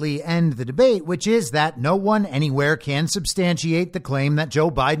immediately end the debate, which is that no one anywhere can substantiate the claim that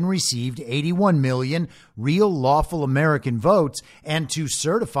Joe Biden received 81 million real lawful American votes, and to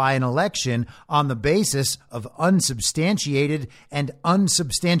certify an election on the basis of unsubstantiated and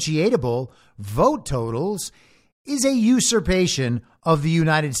unsubstantiatable vote totals is a usurpation of the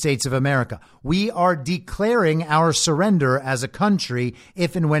United States of America. We are declaring our surrender as a country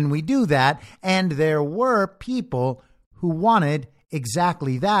if and when we do that, and there were people who wanted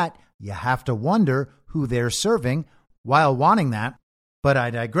exactly that. You have to wonder who they're serving while wanting that. But I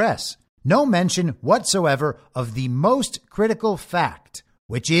digress. No mention whatsoever of the most critical fact,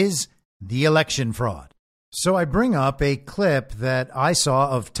 which is the election fraud. So I bring up a clip that I saw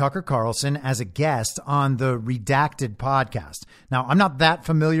of Tucker Carlson as a guest on the Redacted podcast. Now, I'm not that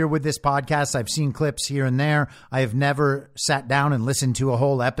familiar with this podcast. I've seen clips here and there. I have never sat down and listened to a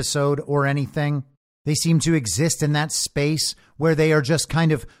whole episode or anything. They seem to exist in that space where they are just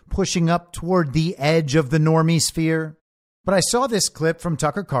kind of pushing up toward the edge of the normie sphere. But I saw this clip from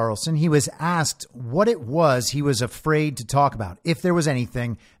Tucker Carlson. He was asked what it was he was afraid to talk about, if there was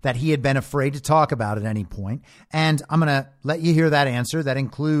anything that he had been afraid to talk about at any point. And I'm going to let you hear that answer. That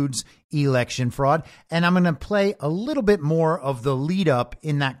includes election fraud. And I'm going to play a little bit more of the lead up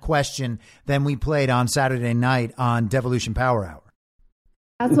in that question than we played on Saturday night on Devolution Power Hour.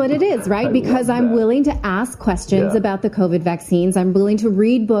 That's what it is, right? Because I'm willing to ask questions about the COVID vaccines. I'm willing to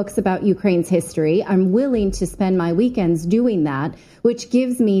read books about Ukraine's history. I'm willing to spend my weekends doing that, which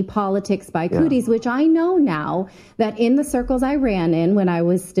gives me politics by cooties, which I know now that in the circles I ran in when I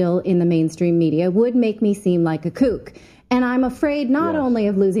was still in the mainstream media would make me seem like a kook. And I'm afraid not only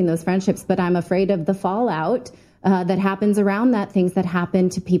of losing those friendships, but I'm afraid of the fallout that happens around that, things that happen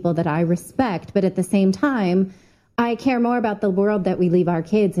to people that I respect. But at the same time, I care more about the world that we leave our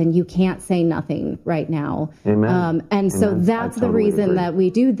kids, and you can't say nothing right now. Amen. So that's the reason that we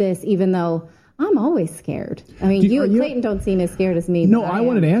do this, even though I'm always scared. I mean, you and Clayton don't seem as scared as me. No, I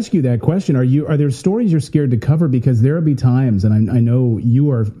wanted to ask you that question. Are there stories you're scared to cover? Because there will be times, and I know you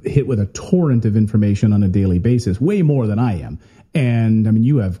are hit with a torrent of information on a daily basis, way more than I am. And I mean,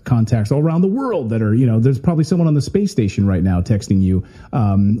 you have contacts all around the world that are, there's probably someone on the space station right now texting you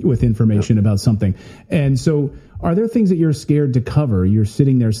with information about something. And so are there things that you're scared to cover? You're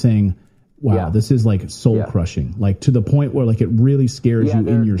sitting there saying, wow, this is like soul crushing, like to the point where like it really scares you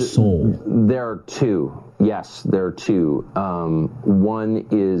in your soul. There are two. Yes, there are two. One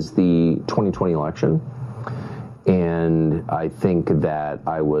is the 2020 election. And I think that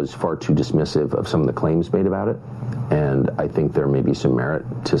I was far too dismissive of some of the claims made about it. And I think there may be some merit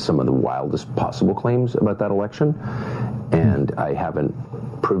to some of the wildest possible claims about that election. And I haven't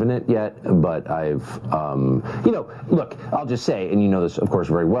proven it yet, but I've, look, I'll just say, and you know this, of course,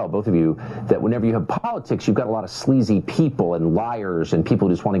 very well, both of you, that whenever you have politics, you've got a lot of sleazy people and liars and people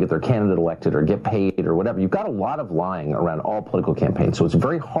who just want to get their candidate elected or get paid or whatever. You've got a lot of lying around all political campaigns, so it's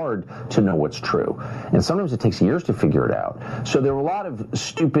very hard to know what's true. And sometimes it takes years to figure it out. So there were a lot of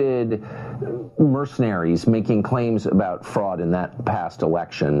stupid mercenaries making claims about fraud in that past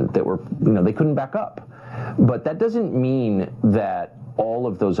election that were, they couldn't back up. But that doesn't mean that all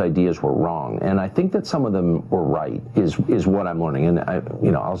of those ideas were wrong, and I think that some of them were right. Is what I'm learning, and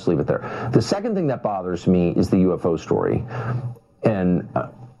I'll just leave it there. The second thing that bothers me is the UFO story, and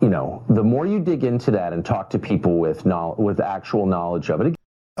the more you dig into that and talk to people with actual knowledge of it.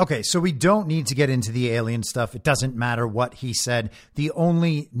 Okay, so we don't need to get into the alien stuff. It doesn't matter what he said. The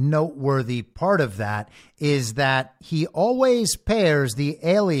only noteworthy part of that is that he always pairs the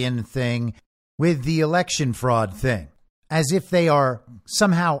alien thing with the election fraud thing, as if they are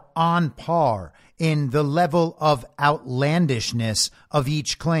somehow on par in the level of outlandishness of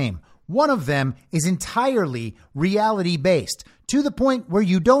each claim. One of them is entirely reality-based, to the point where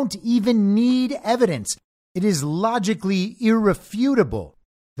you don't even need evidence. It is logically irrefutable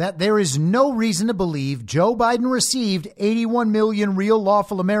that there is no reason to believe Joe Biden received 81 million real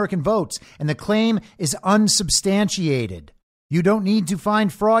lawful American votes, and the claim is unsubstantiated. You don't need to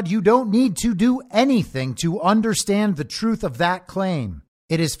find fraud. You don't need to do anything to understand the truth of that claim.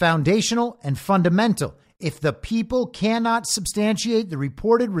 It is foundational and fundamental. If the people cannot substantiate the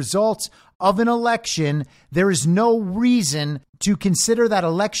reported results of an election, there is no reason to consider that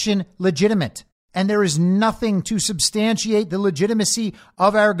election legitimate. And there is nothing to substantiate the legitimacy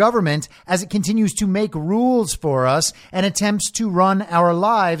of our government as it continues to make rules for us and attempts to run our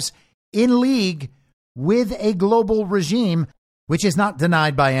lives in league with a global regime, which is not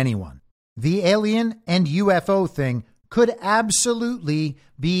denied by anyone. The alien and UFO thing could absolutely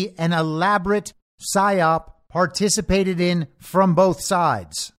be an elaborate psyop participated in from both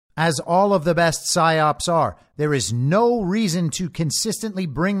sides, as all of the best psyops are. There is no reason to consistently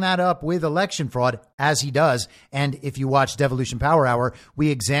bring that up with election fraud, as he does. And if you watch Devolution Power Hour, we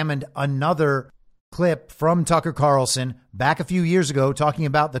examined another clip from Tucker Carlson back a few years ago talking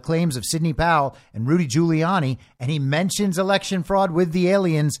about the claims of Sidney Powell and Rudy Giuliani, and he mentions election fraud with the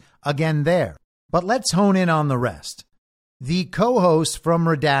aliens again there. But let's hone in on the rest. The co-host from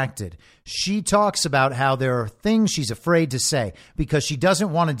Redacted, she talks about how there are things she's afraid to say because she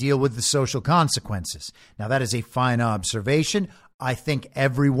doesn't want to deal with the social consequences. Now, that is a fine observation. I think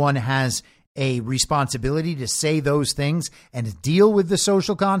everyone has a responsibility to say those things and deal with the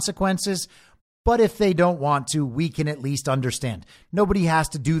social consequences. But if they don't want to, we can at least understand. Nobody has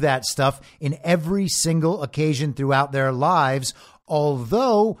to do that stuff in every single occasion throughout their lives,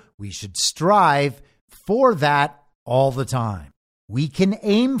 although we should strive for that all the time. We can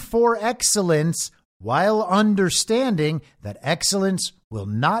aim for excellence while understanding that excellence will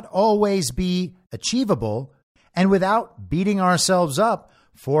not always be achievable, and without beating ourselves up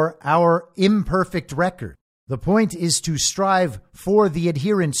for our imperfect record. The point is to strive for the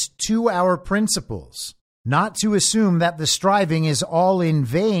adherence to our principles, not to assume that the striving is all in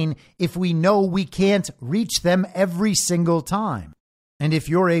vain if we know we can't reach them every single time. And if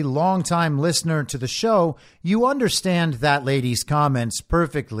you're a longtime listener to the show, you understand that lady's comments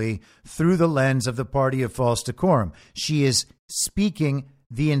perfectly through the lens of the party of false decorum. She is speaking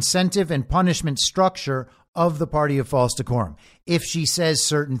the incentive and punishment structure of the party of false decorum. If she says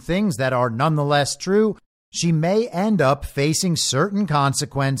certain things that are nonetheless true, she may end up facing certain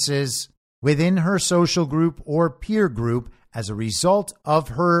consequences within her social group or peer group as a result of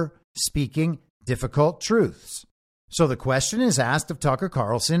her speaking difficult truths. So the question is asked of Tucker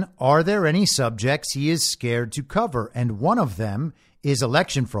Carlson, are there any subjects he is scared to cover? And one of them is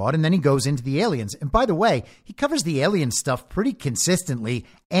election fraud. And then he goes into the aliens. And by the way, he covers the alien stuff pretty consistently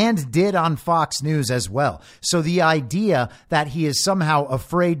and did on Fox News as well. So the idea that he is somehow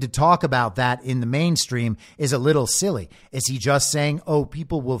afraid to talk about that in the mainstream is a little silly. Is he just saying, oh,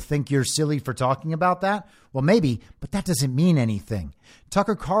 people will think you're silly for talking about that? Well, maybe, but that doesn't mean anything.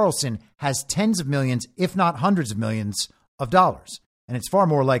 Tucker Carlson has tens of millions, if not hundreds of millions of dollars. And it's far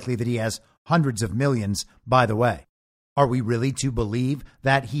more likely that he has hundreds of millions, by the way. Are we really to believe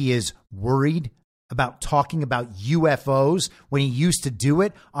that he is worried about talking about UFOs when he used to do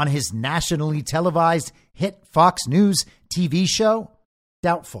it on his nationally televised hit Fox News TV show?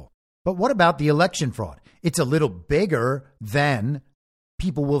 Doubtful. But what about the election fraud? It's a little bigger than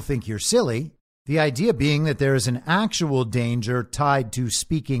people will think you're silly. The idea being that there is an actual danger tied to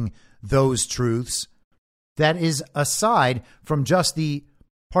speaking those truths that is aside from just the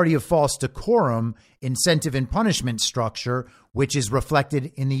party of false decorum incentive and punishment structure, which is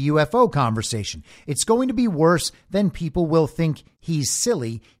reflected in the UFO conversation. It's going to be worse than people will think he's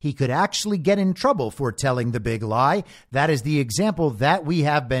silly. He could actually get in trouble for telling the big lie. That is the example that we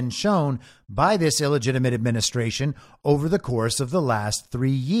have been shown by this illegitimate administration over the course of the last 3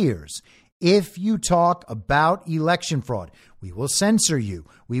 years. If you talk about election fraud, we will censor you.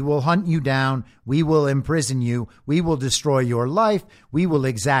 We will hunt you down. We will imprison you. We will destroy your life. We will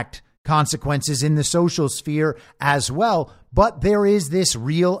exact consequences in the social sphere as well. But there is this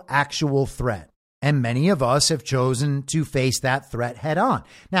real actual threat. And many of us have chosen to face that threat head on.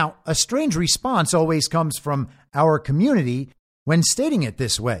 Now, a strange response always comes from our community when stating it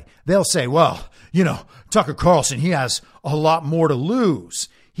this way. They'll say, well, Tucker Carlson, he has a lot more to lose.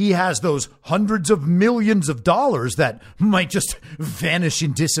 He has those hundreds of millions of dollars that might just vanish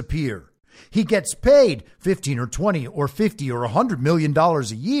and disappear. He gets paid $15 or $20 or $50 or $100 million a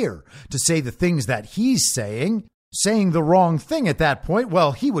year to say the things that he's saying the wrong thing at that point.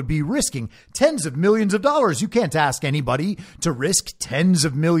 Well, he would be risking tens of millions of dollars. You can't ask anybody to risk tens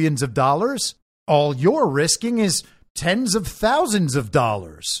of millions of dollars. All you're risking is tens of thousands of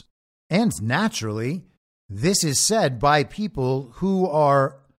dollars. And naturally, this is said by people who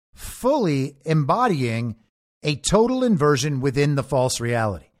are fully embodying a total inversion within the false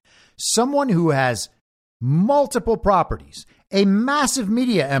reality. Someone who has multiple properties, a massive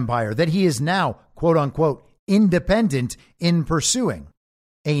media empire that he is now, quote unquote, independent in pursuing,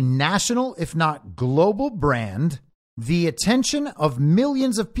 a national, if not global brand, the attention of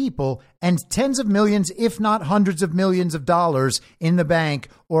millions of people and tens of millions, if not hundreds of millions of dollars in the bank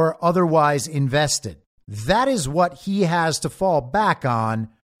or otherwise invested. That is what he has to fall back on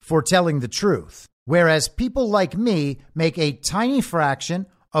for telling the truth. Whereas people like me make a tiny fraction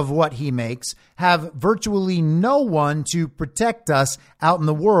of what he makes, have virtually no one to protect us out in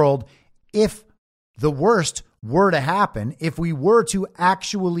the world if the worst were to happen, if we were to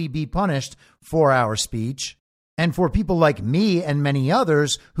actually be punished for our speech. And for people like me and many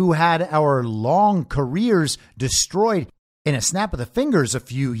others who had our long careers destroyed in a snap of the fingers a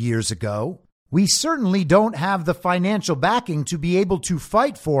few years ago, we certainly don't have the financial backing to be able to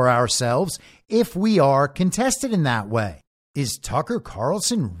fight for ourselves if we are contested in that way. Is Tucker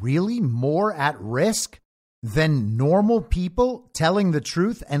Carlson really more at risk than normal people telling the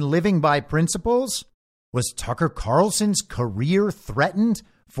truth and living by principles? Was Tucker Carlson's career threatened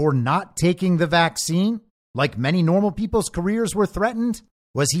for not taking the vaccine, like many normal people's careers were threatened?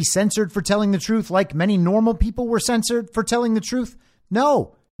 Was he censored for telling the truth like many normal people were censored for telling the truth?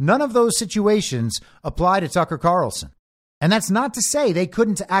 No, none of those situations apply to Tucker Carlson. And that's not to say they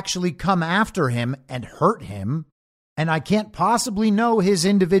couldn't actually come after him and hurt him. And I can't possibly know his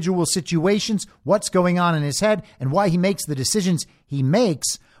individual situations, what's going on in his head, and why he makes the decisions he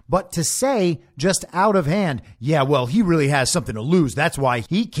makes. But to say just out of hand, yeah, well, he really has something to lose. That's why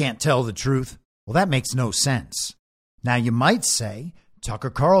he can't tell the truth. Well, that makes no sense. Now, you might say Tucker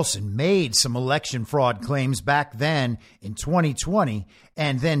Carlson made some election fraud claims back then in 2020,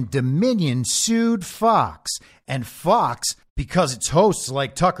 and then Dominion sued Fox. And Fox, because its hosts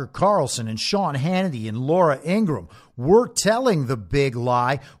like Tucker Carlson and Sean Hannity and Laura Ingraham were telling the big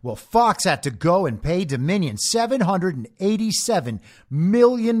lie, well, Fox had to go and pay Dominion $787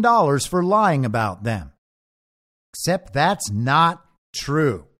 million for lying about them. Except that's not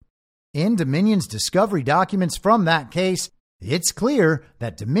true. In Dominion's discovery documents from that case, It's clear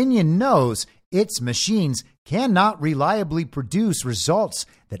that Dominion knows its machines cannot reliably produce results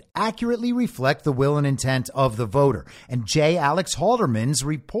that accurately reflect the will and intent of the voter. And J. Alex Halderman's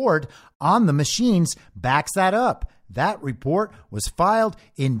report on the machines backs that up. That report was filed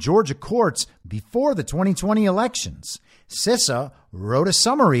in Georgia courts before the 2020 elections. CISA wrote a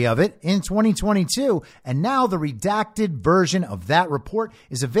summary of it in 2022, and now the redacted version of that report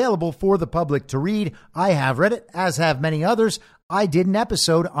is available for the public to read. I have read it, as have many others. I did an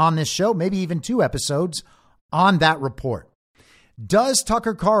episode on this show, maybe even 2 episodes, on that report. Does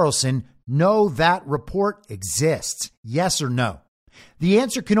Tucker Carlson know that report exists? Yes or no? The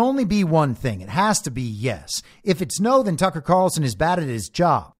answer can only be one thing. It has to be yes. If it's no, then Tucker Carlson is bad at his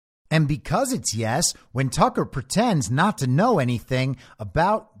job. And because it's yes, when Tucker pretends not to know anything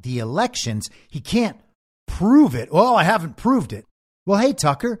about the elections, he can't prove it. Well, I haven't proved it. Well, hey,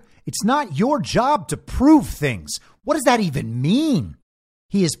 Tucker, it's not your job to prove things. What does that even mean?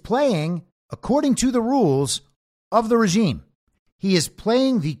 He is playing according to the rules of the regime. He is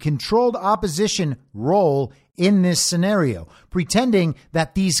playing the controlled opposition role in this scenario, pretending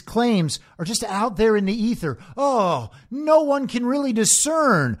that these claims are just out there in the ether. Oh, no one can really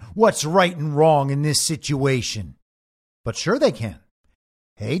discern what's right and wrong in this situation. But sure they can.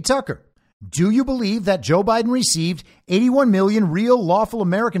 Hey, Tucker, do you believe that Joe Biden received 81 million real lawful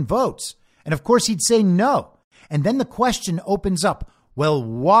American votes? And of course he'd say no. And then the question opens up. Well,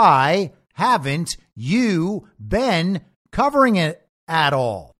 why haven't you been covering it at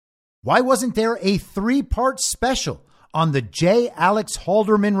all? Why wasn't there a 3-part special on the J. Alex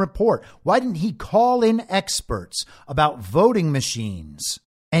Halderman report? Why didn't he call in experts about voting machines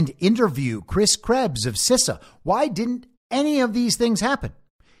and interview Chris Krebs of CISA? Why didn't any of these things happen?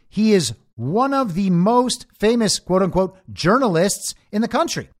 He is one of the most famous, quote unquote, journalists in the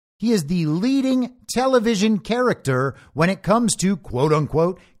country. He is the leading television character when it comes to, quote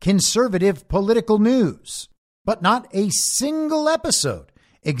unquote, conservative political news. But not a single episode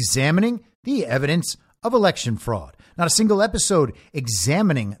examining the evidence of election fraud. Not a single episode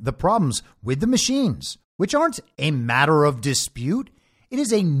examining the problems with the machines, which aren't a matter of dispute. It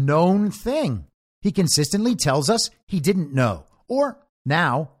is a known thing. He consistently tells us he didn't know, or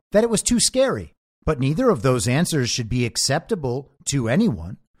now that it was too scary. But neither of those answers should be acceptable to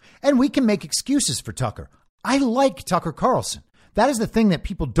anyone. And we can make excuses for Tucker. I like Tucker Carlson. That is the thing that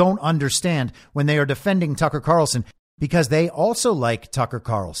people don't understand when they are defending Tucker Carlson, because they also like Tucker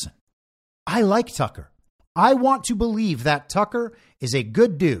Carlson. I like Tucker. I want to believe that Tucker is a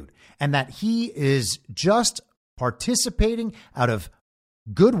good dude and that he is just participating out of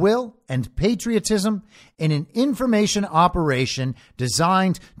goodwill and patriotism in an information operation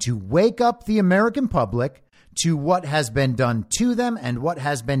designed to wake up the American public to what has been done to them and what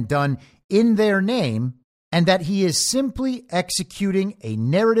has been done in their name, and that he is simply executing a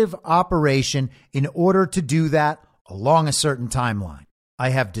narrative operation in order to do that along a certain timeline. I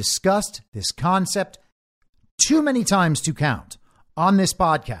have discussed this concept too many times to count on this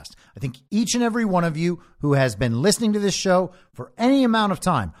podcast. I think each and every one of you who has been listening to this show for any amount of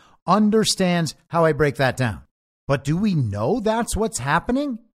time understands how I break that down. But do we know that's what's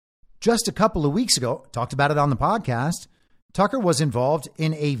happening? Just a couple of weeks ago, talked about it on the podcast, Tucker was involved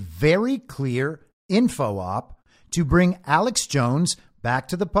in a very clear info op to bring Alex Jones back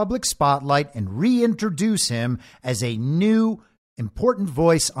to the public spotlight and reintroduce him as a new important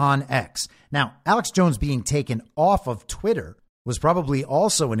voice on X. Now, Alex Jones being taken off of Twitter was probably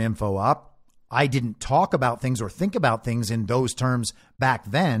also an info op. I didn't talk about things or think about things in those terms back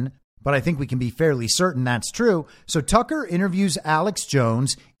then, but I think we can be fairly certain that's true. So Tucker interviews Alex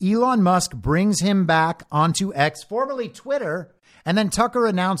Jones. Elon Musk brings him back onto X, formerly Twitter, and then Tucker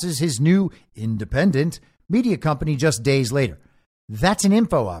announces his new independent media company just days later. That's an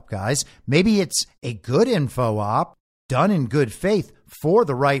info op, guys. Maybe it's a good info op done in good faith for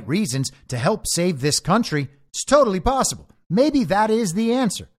the right reasons to help save this country. It's totally possible. Maybe that is the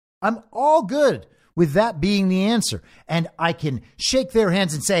answer. I'm all good with that being the answer. And I can shake their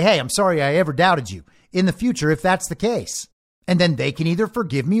hands and say, hey, I'm sorry I ever doubted you in the future if that's the case. And then they can either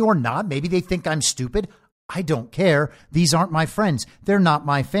forgive me or not. Maybe they think I'm stupid. I don't care. These aren't my friends. They're not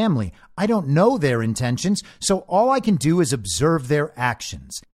my family. I don't know their intentions. So all I can do is observe their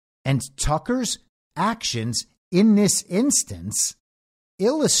actions. And Tucker's actions in this instance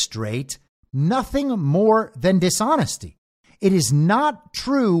illustrate nothing more than dishonesty. It is not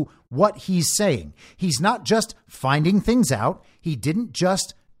true what he's saying. He's not just finding things out. He didn't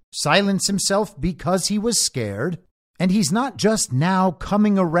just silence himself because he was scared. And he's not just now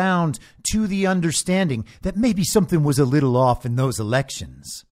coming around to the understanding that maybe something was a little off in those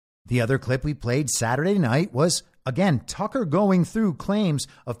elections. The other clip we played Saturday night was Again, Tucker going through claims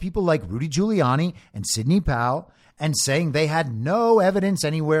of people like Rudy Giuliani and Sidney Powell and saying they had no evidence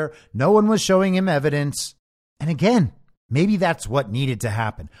anywhere. No one was showing him evidence. And again, maybe that's what needed to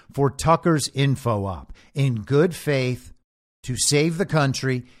happen for Tucker's info op. In good faith, to save the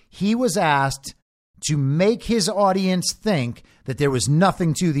country, he was asked to make his audience think that there was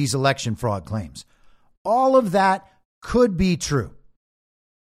nothing to these election fraud claims. All of that could be true.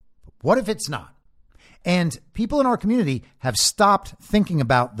 But what if it's not? And people in our community have stopped thinking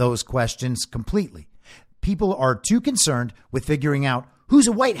about those questions completely. People are too concerned with figuring out who's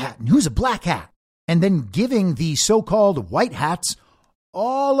a white hat and who's a black hat, and then giving the so-called white hats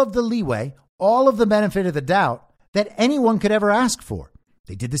all of the leeway, all of the benefit of the doubt that anyone could ever ask for.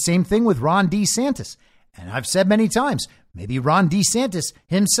 They did the same thing with Ron DeSantis. And I've said many times, maybe Ron DeSantis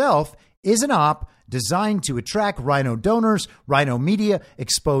himself is an op designed to attract rhino donors, rhino media,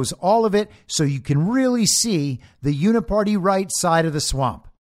 expose all of it so you can really see the uniparty right side of the swamp.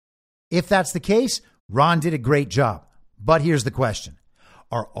 If that's the case, Ron did a great job. But here's the question.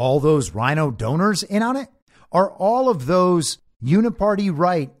 Are all those rhino donors in on it? Are all of those uniparty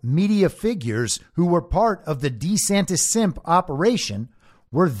right media figures who were part of the DeSantis simp operation,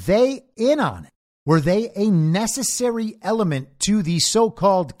 were they in on it? Were they a necessary element to the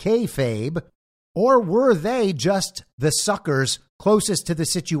so-called kayfabe? Or were they just the suckers closest to the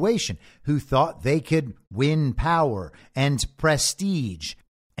situation who thought they could win power and prestige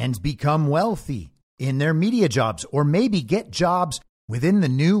and become wealthy in their media jobs, or maybe get jobs within the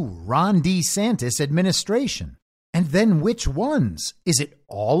new Ron DeSantis administration? And then which ones? Is it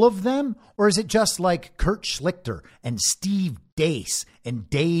all of them? Or is it just like Kurt Schlichter and Steve Deace and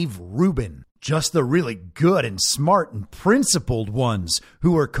Dave Rubin? Just the really good and smart and principled ones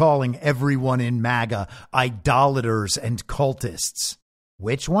who are calling everyone in MAGA idolaters and cultists.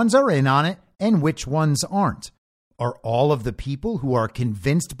 Which ones are in on it and which ones aren't? Are all of the people who are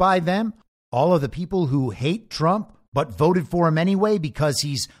convinced by them, all of the people who hate Trump but voted for him anyway because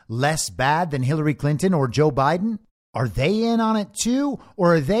he's less bad than Hillary Clinton or Joe Biden? Are they in on it too?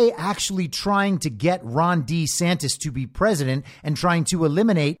 Or are they actually trying to get Ron DeSantis to be president and trying to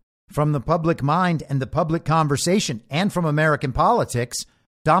eliminate from the public mind and the public conversation and from American politics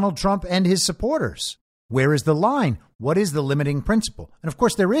Donald Trump and his supporters? Where is the line? What is the limiting principle? And of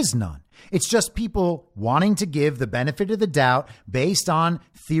course, there is none. It's just people wanting to give the benefit of the doubt based on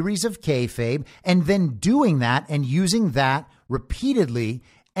theories of kayfabe and then doing that and using that repeatedly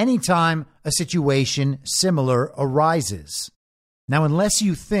anytime a situation similar arises. Now, unless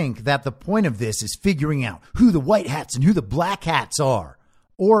you think that the point of this is figuring out who the white hats and who the black hats are,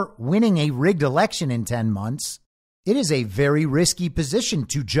 or winning a rigged election in 10 months, it is a very risky position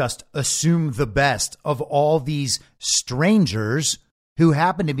to just assume the best of all these strangers who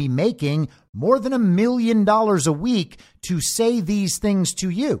happen to be making more than $1 million a week to say these things to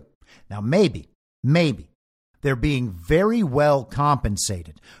you. Now, maybe they're being very well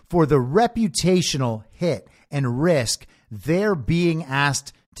compensated for the reputational hit and risk they're being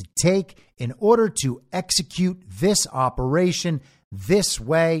asked to take in order to execute this operation this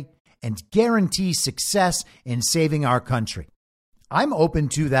way and guarantee success in saving our country. I'm open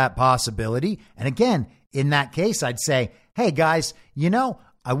to that possibility. And again, in that case, I'd say, hey, guys,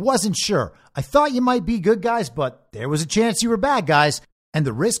 I wasn't sure. I thought you might be good guys, but there was a chance you were bad guys. And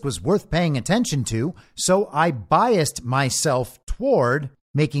the risk was worth paying attention to. So I biased myself toward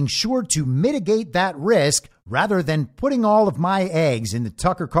making sure to mitigate that risk rather than putting all of my eggs in the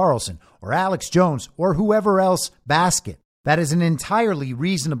Tucker Carlson or Alex Jones or whoever else basket. That is an entirely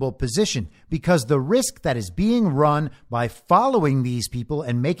reasonable position because the risk that is being run by following these people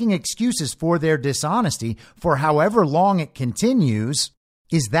and making excuses for their dishonesty for however long it continues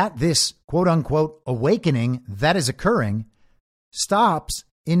is that this quote unquote awakening that is occurring stops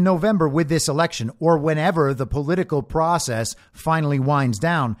in November with this election or whenever the political process finally winds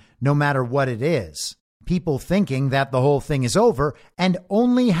down, no matter what it is. People thinking that the whole thing is over and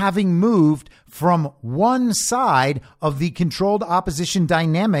only having moved from one side of the controlled opposition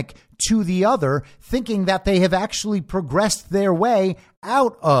dynamic to the other, thinking that they have actually progressed their way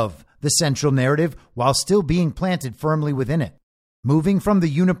out of the central narrative while still being planted firmly within it. Moving from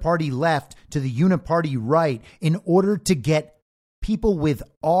the uniparty left to the uniparty right in order to get people with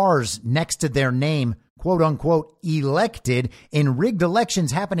R's next to their name, quote unquote, elected in rigged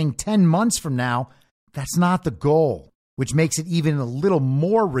elections happening 10 months from now. That's not the goal, which makes it even a little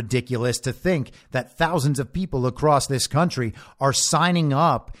more ridiculous to think that thousands of people across this country are signing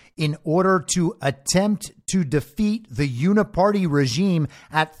up in order to attempt to defeat the uniparty regime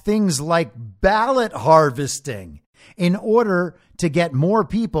at things like ballot harvesting. in order to get more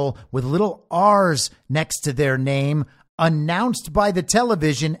people with little R's next to their name announced by the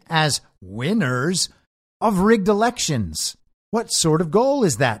television as winners of rigged elections. What sort of goal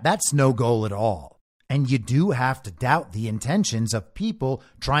is that? That's no goal at all. And you do have to doubt the intentions of people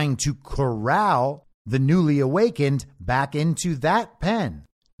trying to corral the newly awakened back into that pen.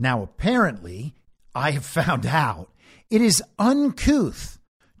 Now, apparently, I have found out it is uncouth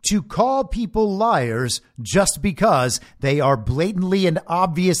to call people liars just because they are blatantly and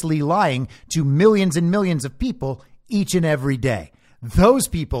obviously lying to millions and millions of people each and every day. Those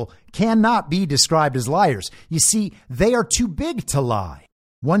people cannot be described as liars. You see, they are too big to lie.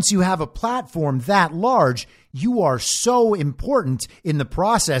 Once you have a platform that large, you are so important in the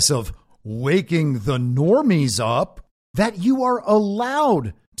process of waking the normies up that you are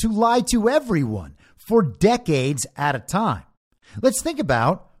allowed to lie to everyone for decades at a time. Let's think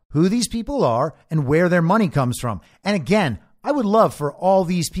about who these people are and where their money comes from. And again, I would love for all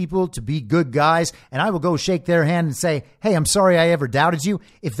these people to be good guys, and I will go shake their hand and say, hey, I'm sorry I ever doubted you.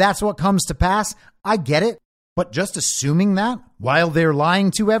 If that's what comes to pass, I get it. But just assuming that while they're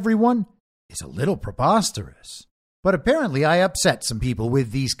lying to everyone is a little preposterous. But apparently I upset some people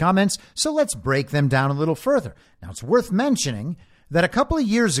with these comments, so let's break them down a little further. Now, it's worth mentioning that a couple of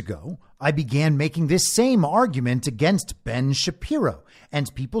years ago, I began making this same argument against Ben Shapiro,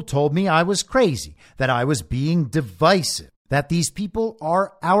 and people told me I was crazy, that I was being divisive, that these people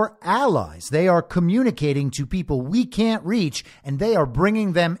are our allies. They are communicating to people we can't reach, and they are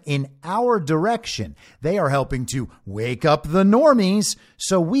bringing them in our direction. They are helping to wake up the normies,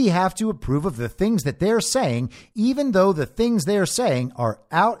 so we have to approve of the things that they're saying, even though the things they're saying are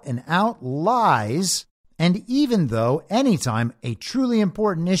out and out lies. And even though anytime a truly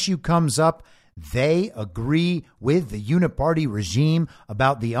important issue comes up, they agree with the uniparty regime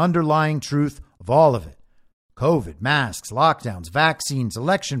about the underlying truth of all of it. COVID, masks, lockdowns, vaccines,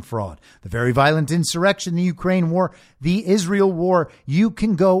 election fraud, the very violent insurrection, the Ukraine war, the Israel war. You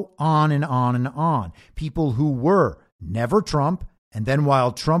can go on and on and on. People who were never Trump, and then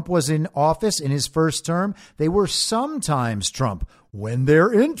while Trump was in office in his first term, they were sometimes Trump when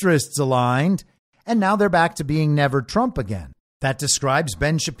their interests aligned. And now they're back to being never Trump again. That describes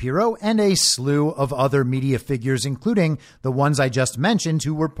Ben Shapiro and a slew of other media figures, including the ones I just mentioned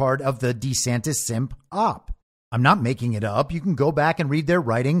who were part of the DeSantis simp op. I'm not making it up. You can go back and read their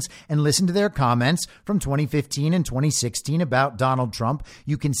writings and listen to their comments from 2015 and 2016 about Donald Trump.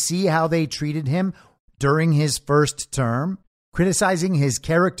 You can see how they treated him during his first term, criticizing his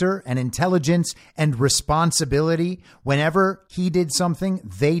character and intelligence and responsibility whenever he did something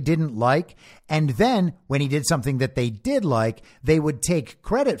they didn't like. And then when he did something that they did like, they would take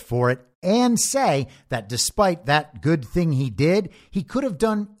credit for it and say that despite that good thing he did, he could have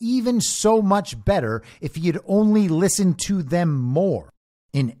done even so much better if he had only listened to them more.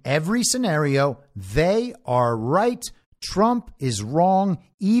 In every scenario, they are right. Trump is wrong.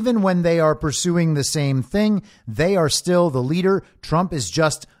 Even when they are pursuing the same thing, they are still the leader. Trump is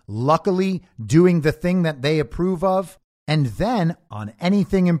just luckily doing the thing that they approve of. And then on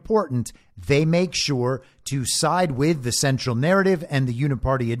anything important, they make sure to side with the central narrative and the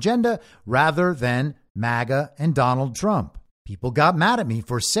uniparty agenda rather than MAGA and Donald Trump. People got mad at me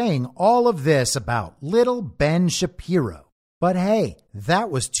for saying all of this about little Ben Shapiro. But hey, that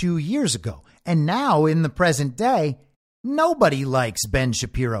was 2 years ago. And now in the present day, nobody likes Ben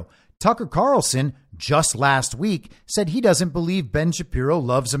Shapiro. Tucker Carlson just last week said he doesn't believe Ben Shapiro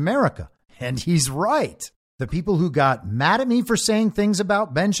loves America. And he's right. The people who got mad at me for saying things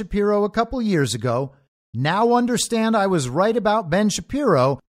about Ben Shapiro a couple years ago now understand I was right about Ben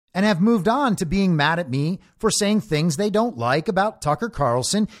Shapiro and have moved on to being mad at me for saying things they don't like about Tucker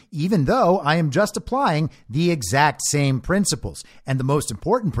Carlson, even though I am just applying the exact same principles. And the most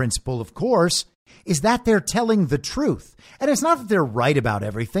important principle, of course, is that they're telling the truth. And it's not that they're right about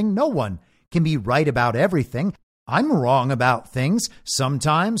everything. No one can be right about everything. I'm wrong about things.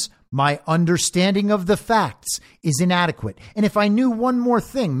 Sometimes my understanding of the facts is inadequate. And if I knew one more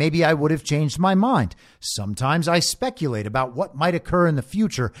thing, maybe I would have changed my mind. Sometimes I speculate about what might occur in the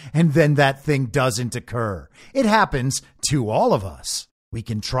future, and then that thing doesn't occur. It happens to all of us. We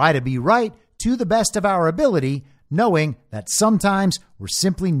can try to be right to the best of our ability, knowing that sometimes we're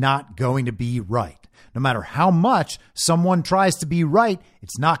simply not going to be right. No matter how much someone tries to be right,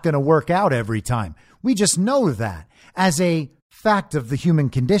 it's not going to work out every time. We just know that as a fact of the human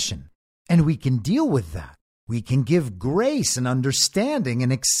condition, and we can deal with that. We can give grace and understanding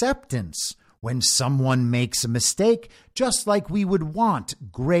and acceptance when someone makes a mistake, just like we would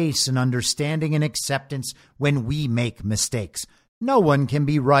want grace and understanding and acceptance when we make mistakes. No one can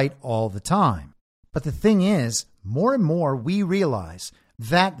be right all the time. But the thing is, more and more we realize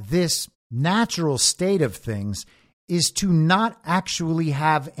that this natural state of things is to not actually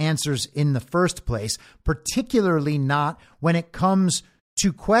have answers in the first place, particularly not when it comes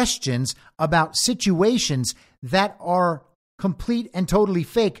to questions about situations that are complete and totally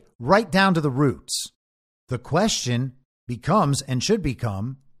fake right down to the roots. The question becomes, and should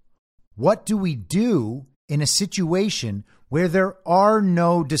become, what do we do in a situation where there are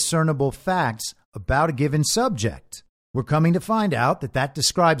no discernible facts about a given subject? We're coming to find out that that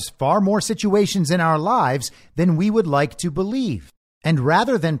describes far more situations in our lives than we would like to believe. And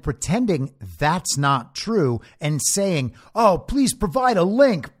rather than pretending that's not true and saying, oh, please provide a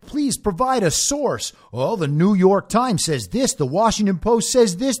link, please provide a source. Oh, the New York Times says this, the Washington Post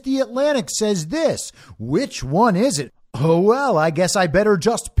says this, the Atlantic says this. Which one is it? Oh, well, I guess I better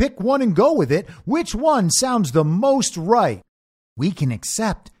just pick one and go with it. Which one sounds the most right? We can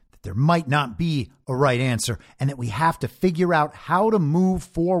accept that there might not be a right answer and that we have to figure out how to move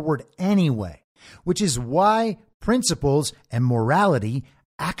forward anyway, which is why principles and morality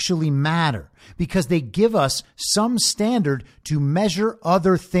actually matter, because they give us some standard to measure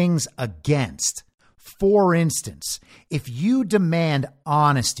other things against. For instance, if you demand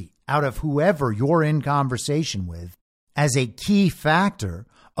honesty out of whoever you're in conversation with as a key factor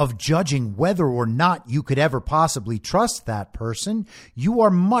of judging whether or not you could ever possibly trust that person, you are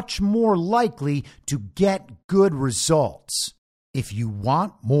much more likely to get good results. If you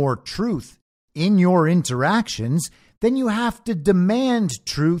want more truth in your interactions, then you have to demand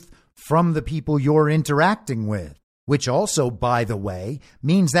truth from the people you're interacting with, which also, by the way,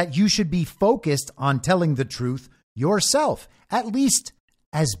 means that you should be focused on telling the truth yourself, at least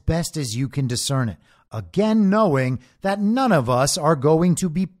as best as you can discern it. Again, knowing that none of us are going to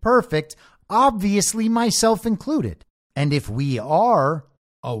be perfect, obviously myself included. And if we are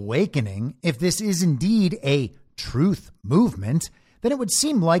awakening, if this is indeed a truth movement, then it would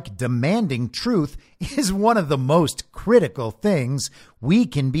seem like demanding truth is one of the most critical things we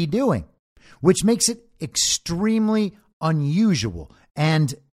can be doing, which makes it extremely unusual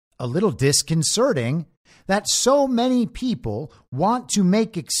and a little disconcerting that so many people want to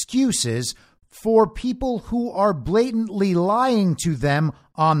make excuses for people who are blatantly lying to them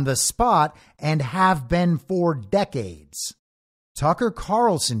on the spot and have been for decades. Tucker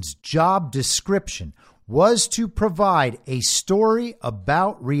Carlson's job description was to provide a story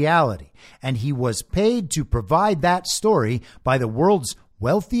about reality, and he was paid to provide that story by the world's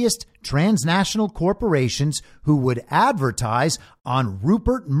wealthiest transnational corporations who would advertise on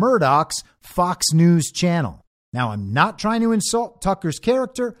Rupert Murdoch's Fox News channel. Now, I'm not trying to insult Tucker's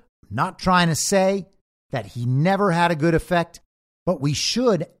character. I'm not trying to say that he never had a good effect, but we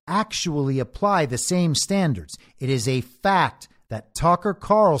should actually apply the same standards. It is a fact that Tucker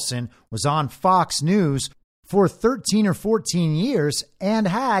Carlson was on Fox News for 13 or 14 years and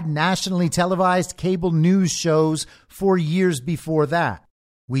had nationally televised cable news shows for years before that.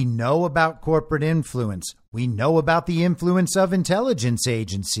 We know about corporate influence. We know about the influence of intelligence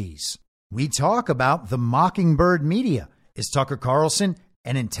agencies. We talk about the Mockingbird media. Is Tucker Carlson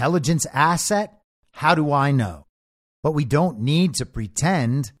an intelligence asset? How do I know? But we don't need to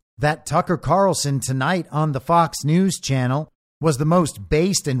pretend that Tucker Carlson tonight on the Fox News channel was the most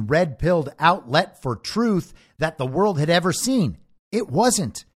based and red-pilled outlet for truth that the world had ever seen. It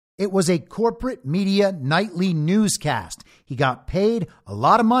wasn't. It was a corporate media nightly newscast. He got paid a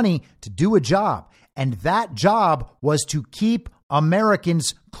lot of money to do a job, and that job was to keep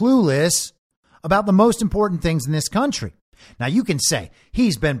Americans clueless about the most important things in this country. Now, you can say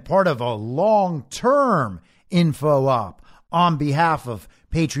he's been part of a long-term info op on behalf of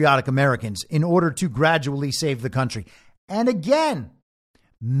patriotic Americans in order to gradually save the country. And again,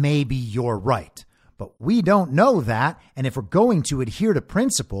 maybe you're right, but we don't know that. And if we're going to adhere to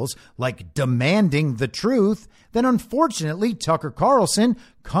principles like demanding the truth, then unfortunately, Tucker Carlson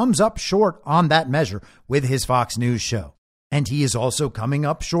comes up short on that measure with his Fox News show. And he is also coming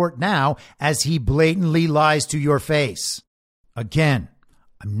up short now as he blatantly lies to your face. Again,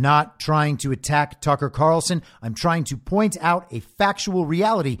 I'm not trying to attack Tucker Carlson. I'm trying to point out a factual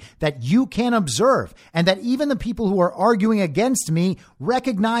reality that you can observe and that even the people who are arguing against me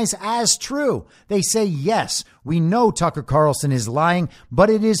recognize as true. They say, yes, we know Tucker Carlson is lying, but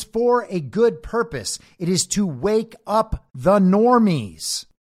it is for a good purpose. It is to wake up the normies.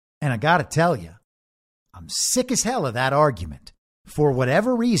 And I got to tell you, I'm sick as hell of that argument. For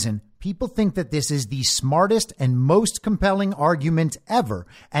whatever reason, people think that this is the smartest and most compelling argument ever.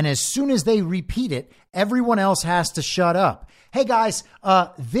 And as soon as they repeat it, everyone else has to shut up. Hey guys,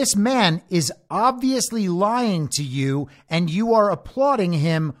 this man is obviously lying to you and you are applauding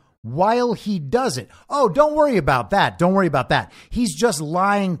him. while he does it. Oh, don't worry about that. Don't worry about that. He's just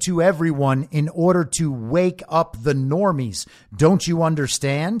lying to everyone in order to wake up the normies. Don't you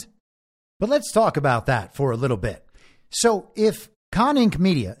understand? But let's talk about that for a little bit. So if Con Inc.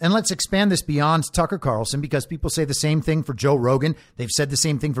 Media, and let's expand this beyond Tucker Carlson, because people say the same thing for Joe Rogan. They've said the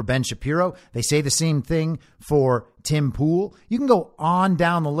same thing for Ben Shapiro. They say the same thing for Tim Pool. You can go on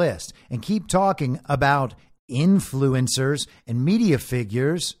down the list and keep talking about influencers and media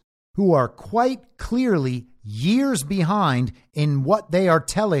figures who are quite clearly years behind in what they are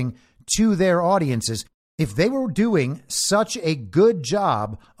telling to their audiences. If they were doing such a good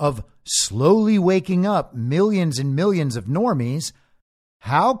job of slowly waking up millions and millions of normies,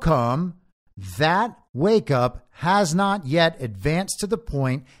 how come that wake up has not yet advanced to the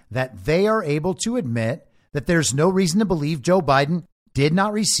point that they are able to admit that there's no reason to believe Joe Biden did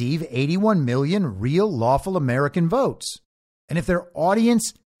not receive 81 million real lawful American votes? And if their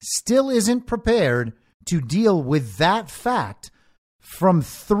audience still isn't prepared to deal with that fact from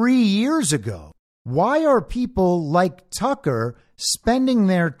 3 years ago, why are people like Tucker spending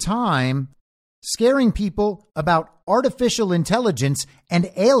their time scaring people about artificial intelligence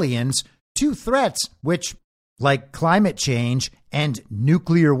and aliens, two threats which, like climate change and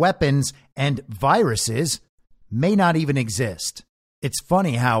nuclear weapons and viruses, may not even exist? It's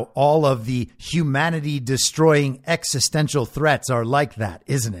funny how all of the humanity-destroying existential threats are like that,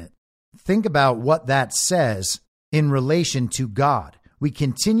 isn't it? Think about what that says in relation to God. We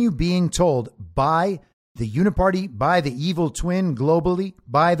continue being told by the uniparty, by the evil twin globally,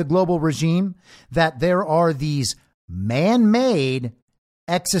 by the global regime, that there are these man-made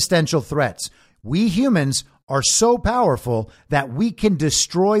existential threats. We humans are so powerful that we can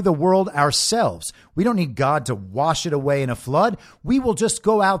destroy the world ourselves. We don't need God to wash it away in a flood. We will just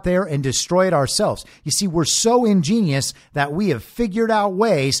go out there and destroy it ourselves. You see, we're so ingenious that we have figured out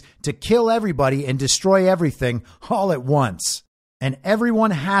ways to kill everybody and destroy everything all at once. And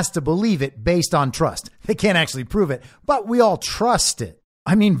everyone has to believe it based on trust. They can't actually prove it, but we all trust it.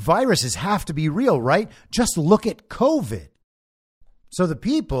 I mean, viruses have to be real, right? Just look at COVID. So the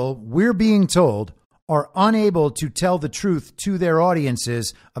people, we're being told, are unable to tell the truth to their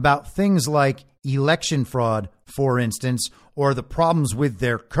audiences about things like election fraud, for instance, or the problems with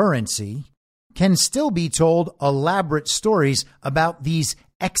their currency, can still be told elaborate stories about these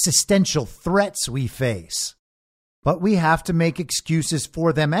existential threats we face. But we have to make excuses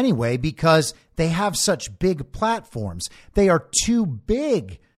for them anyway because they have such big platforms. They are too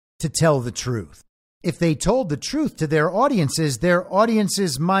big to tell the truth. If they told the truth to their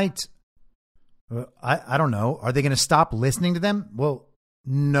audiences might, I don't know, are they going to stop listening to them? Well,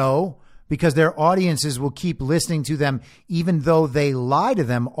 no, because their audiences will keep listening to them even though they lie to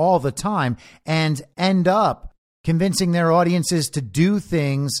them all the time and end up convincing their audiences to do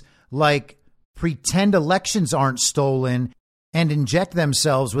things like pretend elections aren't stolen and inject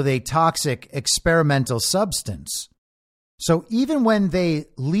themselves with a toxic experimental substance. So even when they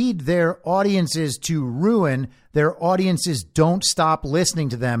lead their audiences to ruin, their audiences don't stop listening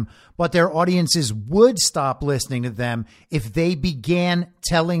to them, but their audiences would stop listening to them if they began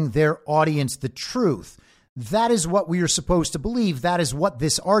telling their audience the truth. That is what we are supposed to believe. That is what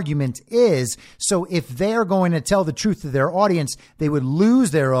this argument is. So if they're going to tell the truth to their audience, they would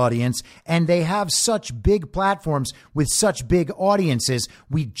lose their audience. And they have such big platforms with such big audiences.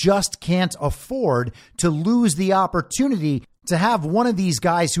 We just can't afford to lose the opportunity to have one of these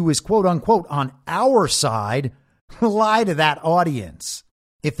guys who is quote unquote on our side lie to that audience.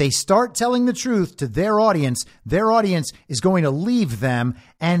 If they start telling the truth to their audience is going to leave them.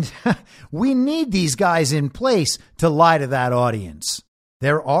 And we need these guys in place to lie to that audience.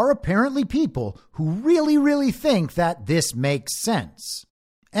 There are apparently people who really, really think that this makes sense.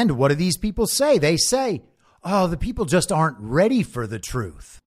 And what do these people say? They say, oh, the people just aren't ready for the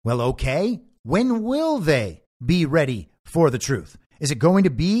truth. Well, okay. When will they be ready for the truth? Is it going to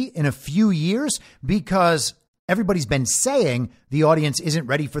be in a few years? Because everybody's been saying the audience isn't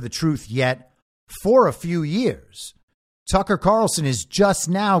ready for the truth yet for a few years. Tucker Carlson is just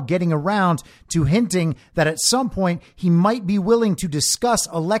now getting around to hinting that at some point he might be willing to discuss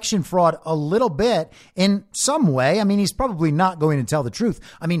election fraud a little bit in some way. I mean, he's probably not going to tell the truth.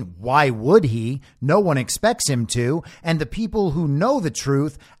 I mean, why would he? No one expects him to. And the people who know the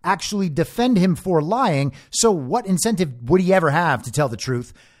truth actually defend him for lying. So what incentive would he ever have to tell the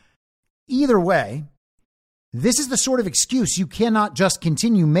truth? Either way, this is the sort of excuse you cannot just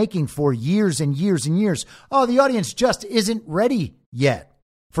continue making for years and years and years. Oh, the audience just isn't ready yet.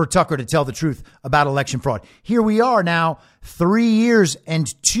 for Tucker to tell the truth about election fraud. Here we are now, 3 years and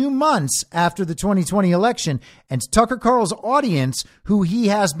 2 months after the 2020 election, and Tucker Carl's audience, who he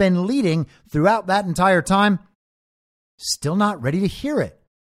has been leading throughout that entire time, still not ready to hear it.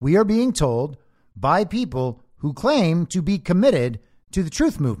 We are being told by people who claim to be committed to the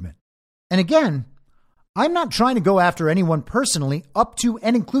truth movement. And again, I'm not trying to go after anyone personally, up to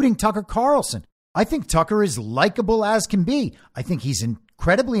and including Tucker Carlson. I think Tucker is likable as can be. I think he's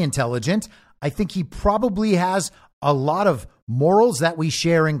incredibly intelligent. I think he probably has a lot of morals that we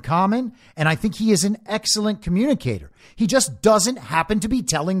share in common. And I think he is an excellent communicator. He just doesn't happen to be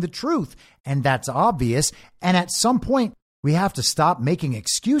telling the truth. And that's obvious. And at some point, we have to stop making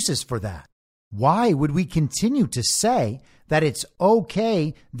excuses for that. Why would we continue to say that it's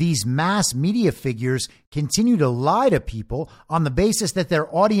okay these mass media figures continue to lie to people on the basis that their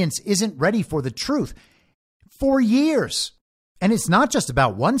audience isn't ready for the truth? For years. And it's not just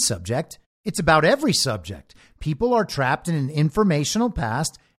about one subject. It's about every subject. People are trapped in an informational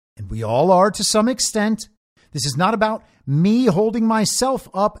past, and we all are to some extent. This is not about me holding myself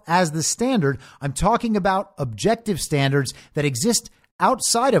up as the standard. I'm talking about objective standards that exist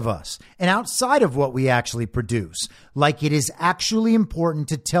outside of us and outside of what we actually produce. Like it is actually important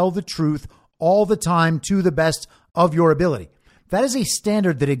to tell the truth all the time to the best of your ability. That is a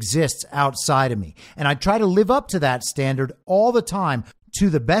standard that exists outside of me. And I try to live up to that standard all the time to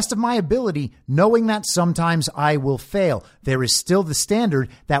the best of my ability, knowing that sometimes I will fail. There is still the standard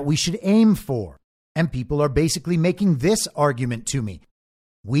that we should aim for. And people are basically making this argument to me.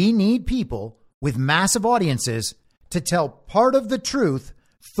 We need people with massive audiences to tell part of the truth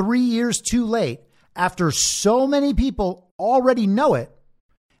 3 years too late after so many people already know it,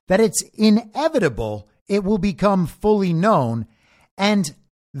 that it's inevitable it will become fully known. And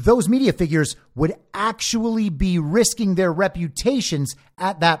those media figures would actually be risking their reputations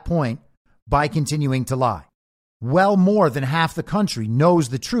at that point by continuing to lie. Well, more than half the country knows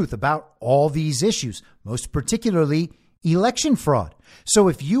the truth about all these issues, most particularly election fraud. So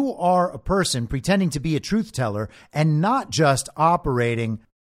if you are a person pretending to be a truth teller and not just operating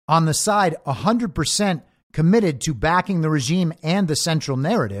on the side 100% committed to backing the regime and the central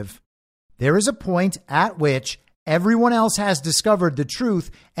narrative, there is a point at which everyone else has discovered the truth,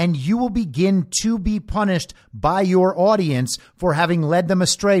 and you will begin to be punished by your audience for having led them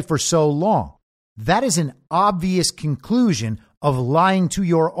astray for so long. That is an obvious conclusion of lying to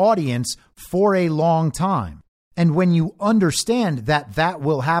your audience for a long time. And when you understand that that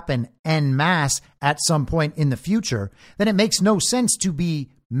will happen en masse at some point in the future, then it makes no sense to be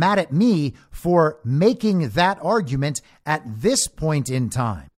mad at me for making that argument at this point in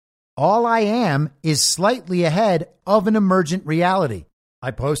time. All I am is slightly ahead of an emergent reality.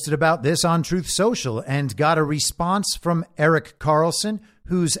 I posted about this on Truth Social and got a response from Eric Carlson,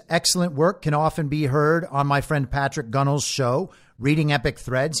 whose excellent work can often be heard on my friend Patrick Gunnell's show, Reading Epic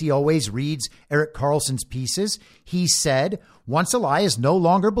Threads. He always reads Eric Carlson's pieces. He said, once a lie is no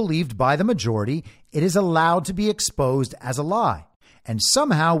longer believed by the majority, it is allowed to be exposed as a lie. And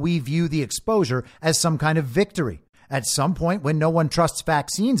somehow we view the exposure as some kind of victory. At some point, when no one trusts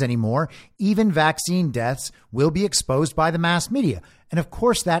vaccines anymore, even vaccine deaths will be exposed by the mass media. And of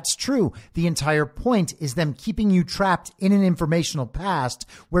course, that's true. The entire point is them keeping you trapped in an informational past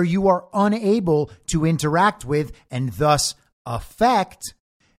where you are unable to interact with and thus affect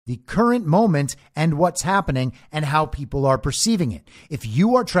the current moment and what's happening and how people are perceiving it. If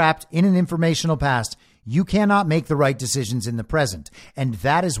you are trapped in an informational past, you cannot make the right decisions in the present. And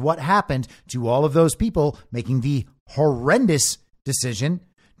that is what happened to all of those people making the horrendous decision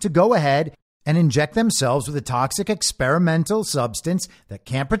to go ahead and inject themselves with a toxic experimental substance that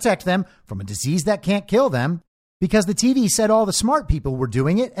can't protect them from a disease that can't kill them, because the TV said all the smart people were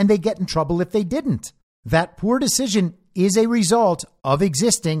doing it and they get in trouble if they didn't. That poor decision is a result of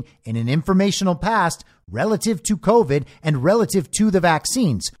existing in an informational past relative to COVID and relative to the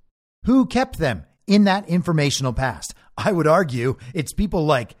vaccines. Who kept them in that informational past? I would argue it's people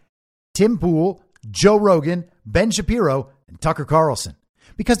like Tim Pool, Joe Rogan, Ben Shapiro, and Tucker Carlson,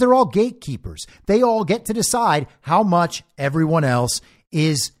 because they're all gatekeepers. They all get to decide how much everyone else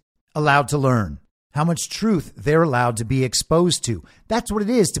is allowed to learn, how much truth they're allowed to be exposed to. That's what it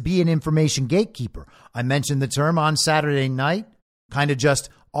is to be an information gatekeeper. I mentioned the term on Saturday night, kind of just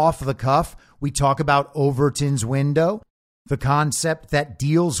off the cuff. We talk about Overton's window, the concept that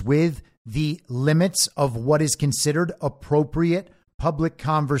deals with the limits of what is considered appropriate public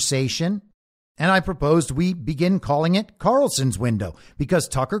conversation. And I proposed we begin calling it Carlson's window, because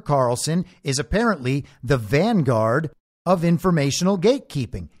Tucker Carlson is apparently the vanguard of informational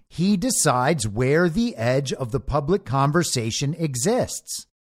gatekeeping. He decides where the edge of the public conversation exists.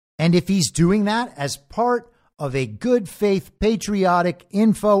 And if he's doing that as part of a good faith patriotic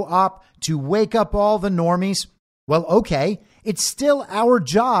info op to wake up all the normies, well, okay, it's still our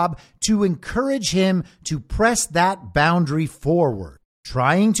job to encourage him to press that boundary forward,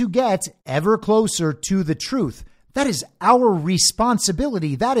 trying to get ever closer to the truth. That is our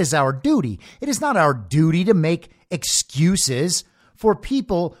responsibility. That is our duty. It is not our duty to make excuses for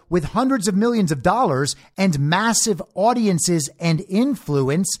people with hundreds of millions of dollars and massive audiences and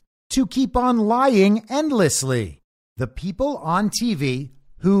influence to keep on lying endlessly. The people on TV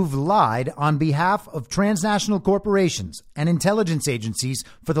who've lied on behalf of transnational corporations and intelligence agencies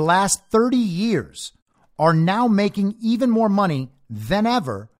for the last 30 years are now making even more money than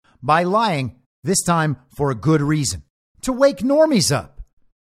ever by lying, this time for a good reason, to wake normies up.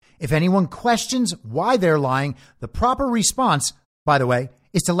 If anyone questions why they're lying, the proper response, by the way,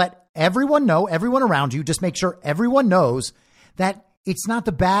 is to let everyone know, everyone around you, just make sure everyone knows that it's not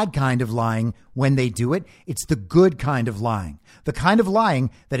the bad kind of lying when they do it. It's the good kind of lying, the kind of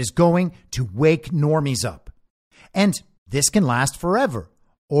lying that is going to wake normies up. And this can last forever,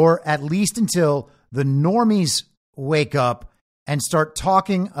 or at least until the normies wake up and start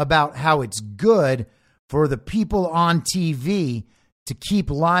talking about how it's good for the people on TV to keep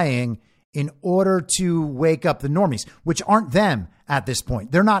lying in order to wake up the normies, which aren't them at this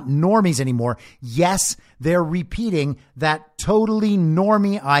point. They're not normies anymore. Yes, they're repeating that totally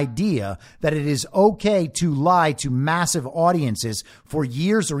normie idea that it is okay to lie to massive audiences for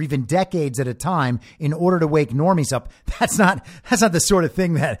years or even decades at a time in order to wake normies up. That's not the sort of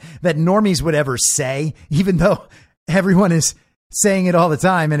thing that normies would ever say, even though everyone is saying it all the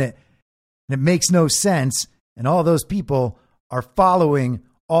time, and it makes no sense. And all those people are following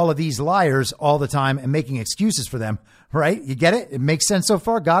all of these liars all the time and making excuses for them, right? You get it? It makes sense so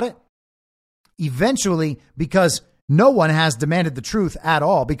far. Got it? Eventually, because no one has demanded the truth at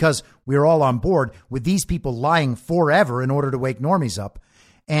all, because we're all on board with these people lying forever in order to wake normies up.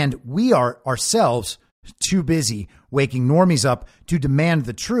 And we are ourselves too busy waking normies up to demand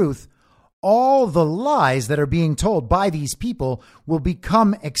the truth. All the lies that are being told by these people will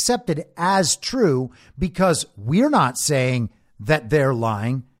become accepted as true because we're not saying that they're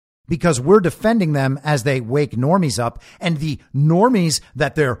lying, because we're defending them as they wake normies up. And the normies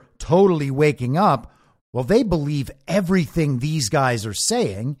that they're totally waking up, well, they believe everything these guys are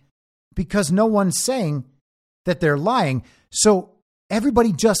saying because no one's saying that they're lying. So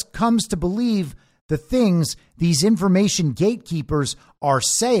everybody just comes to believe the things these information gatekeepers are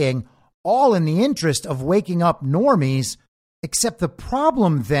saying, all in the interest of waking up normies. Except the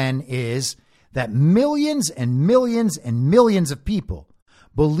problem then is that millions and millions and millions of people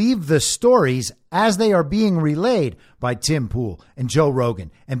believe the stories as they are being relayed by Tim Pool and Joe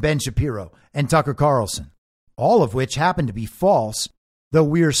Rogan and Ben Shapiro and Tucker Carlson, all of which happen to be false, though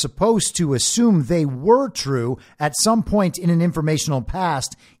we are supposed to assume they were true at some point in an informational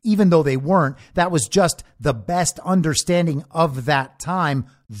past, even though they weren't. That was just the best understanding of that time,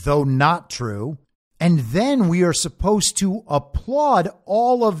 though not true. And then we are supposed to applaud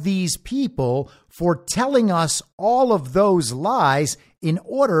all of these people for telling us all of those lies in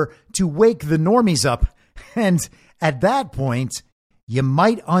order to wake the normies up. And at that point, you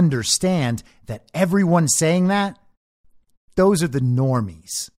might understand that everyone saying that, those are the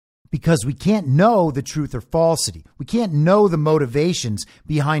normies, because we can't know the truth or falsity. We can't know the motivations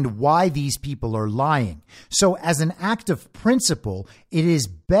behind why these people are lying. So as an act of principle, it is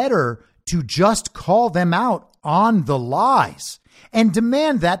better to just call them out on the lies and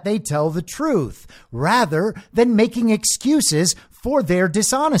demand that they tell the truth rather than making excuses for their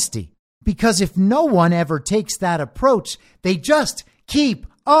dishonesty. Because if no one ever takes that approach, they just keep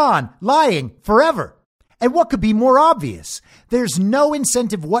on lying forever. And what could be more obvious? There's no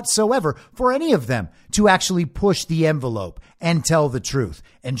incentive whatsoever for any of them to actually push the envelope and tell the truth.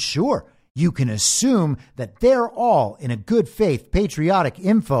 And sure, you can assume that they're all in a good faith patriotic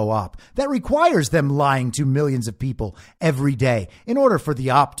info op that requires them lying to millions of people every day in order for the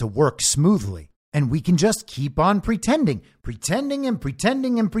op to work smoothly. And we can just keep on pretending and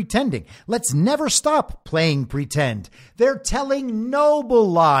pretending and pretending. Let's never stop playing pretend. They're telling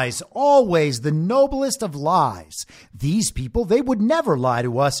noble lies, always the noblest of lies. These people, they would never lie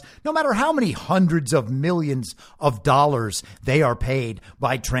to us, no matter how many hundreds of millions of dollars they are paid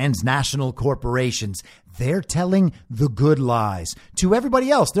by transnational corporations. They're telling the good lies to everybody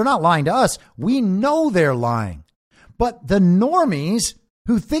else. They're not lying to us. We know they're lying. But the normies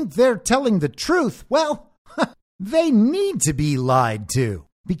who think they're telling the truth, well, they need to be lied to,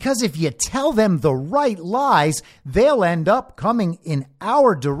 Because if you tell them the right lies, they'll end up coming in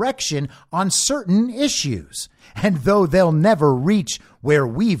our direction on certain issues. And though they'll never reach where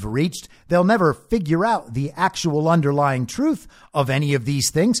we've reached, they'll never figure out the actual underlying truth of any of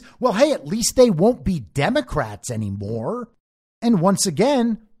these things. Well, hey, at least they won't be Democrats anymore. And once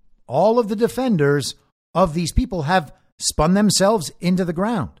again, all of the defenders of these people have spun themselves into the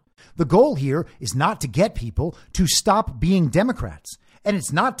ground. The goal here is not to get people to stop being Democrats. And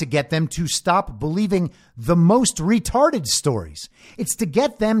it's not to get them to stop believing the most retarded stories. It's to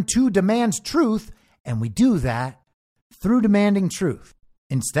get them to demand truth. And we do that through demanding truth.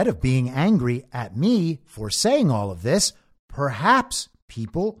 Instead of being angry at me for saying all of this, perhaps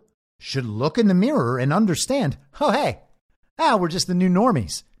people should look in the mirror and understand, oh, hey, we're just the new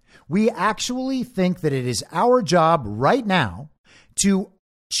normies. We actually think that it is our job right now to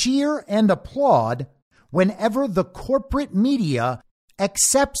cheer and applaud whenever the corporate media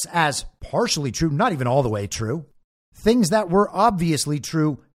accepts as partially true, not even all the way true, things that were obviously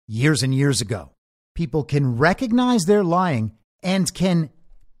true years and years ago. People can recognize they're lying and can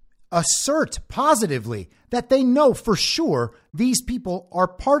assert positively that they know for sure these people are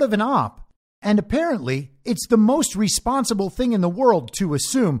part of an op. And apparently, it's the most responsible thing in the world to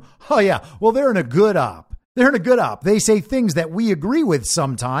assume, oh yeah, well, they're in a good op. They're in a good op. They say things that we agree with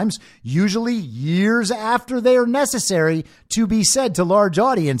sometimes, usually years after they are necessary to be said to large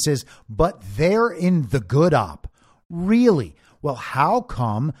audiences, but they're in the good op. Really? Well, how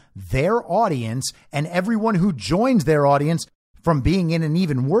come their audience and everyone who joins their audience from being in an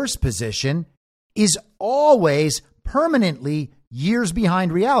even worse position is always permanently years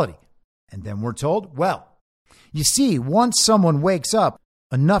behind reality? And then we're told, well, you see, once someone wakes up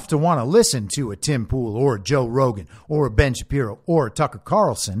enough to want to listen to a Tim Pool or a Joe Rogan or a Ben Shapiro or a Tucker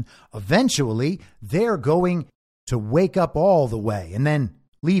Carlson, eventually they're going to wake up all the way and then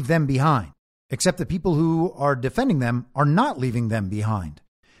leave them behind. Except the people who are defending them are not leaving them behind.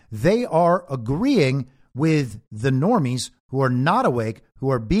 They are agreeing with the normies who are not awake,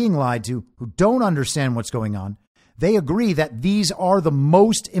 who are being lied to, who don't understand what's going on. They agree that these are the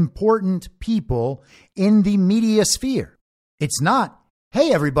most important people in the media sphere. It's not,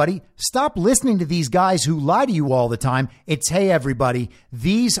 hey, everybody, stop listening to these guys who lie to you all the time. It's, hey, everybody,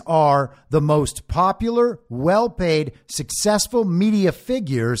 these are the most popular, well-paid, successful media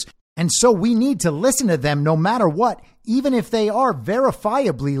figures. And so we need to listen to them no matter what, even if they are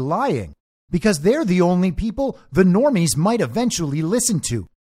verifiably lying, because they're the only people the normies might eventually listen to.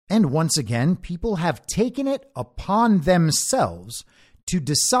 And once again, people have taken it upon themselves to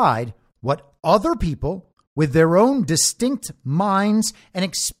decide what other people with their own distinct minds and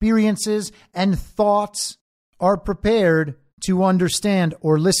experiences and thoughts are prepared to understand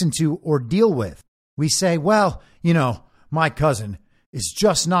or listen to or deal with. We say, well, you know, my cousin is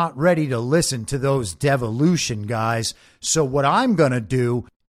just not ready to listen to those devolution guys. So what I'm going to do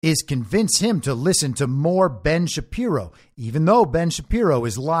is convince him to listen to more Ben Shapiro, even though Ben Shapiro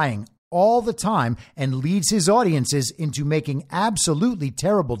is lying all the time and leads his audiences into making absolutely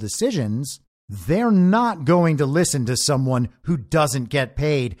terrible decisions. They're not going to listen to someone who doesn't get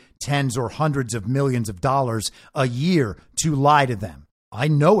paid tens or hundreds of millions of dollars a year to lie to them. I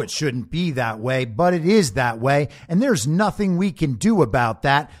know it shouldn't be that way, but it is that way, and there's nothing we can do about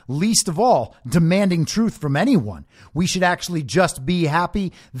that, least of all demanding truth from anyone. We should actually just be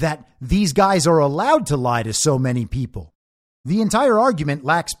happy that these guys are allowed to lie to so many people. The entire argument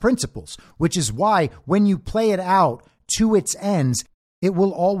lacks principles, which is why when you play it out to its ends, it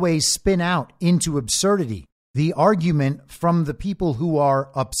will always spin out into absurdity. The argument from the people who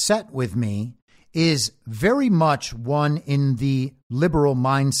are upset with me is very much one in the liberal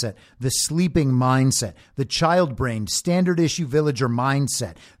mindset, the sleeping mindset, the child-brained, standard issue villager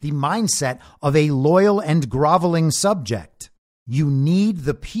mindset, the mindset of a loyal and groveling subject. You need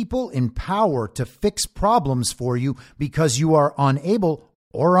the people in power to fix problems for you because you are unable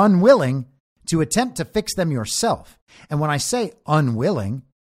or unwilling to attempt to fix them yourself. And when I say unwilling,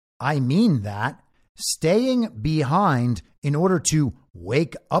 I mean that staying behind in order to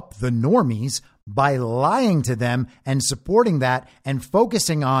wake up the normies by lying to them and supporting that and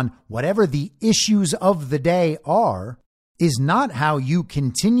focusing on whatever the issues of the day are is not how you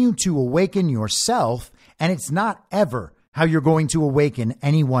continue to awaken yourself, and it's not ever how you're going to awaken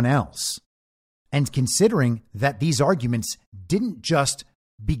anyone else. And considering that these arguments didn't just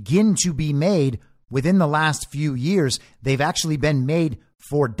begin to be made within the last few years, they've actually been made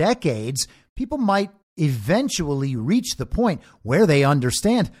for decades, people might eventually reach the point where they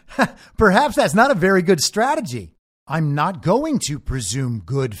understand, perhaps that's not a very good strategy. I'm not going to presume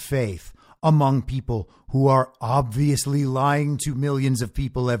good faith among people who are obviously lying to millions of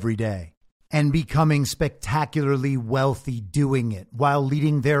people every day and becoming spectacularly wealthy doing it while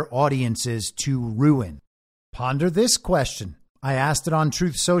leading their audiences to ruin. Ponder this question. I asked it on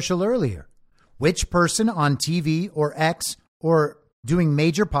Truth Social earlier. Which person on TV or X or doing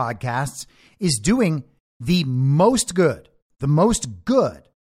major podcasts is doing the most good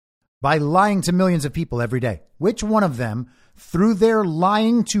by lying to millions of people every day? Which one of them, through their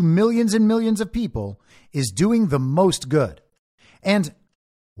lying to millions and millions of people, is doing the most good? And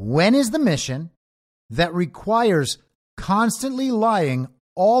when is the mission that requires constantly lying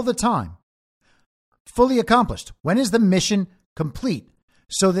all the time fully accomplished? When is the mission complete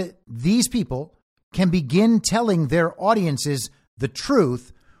so that these people can begin telling their audiences the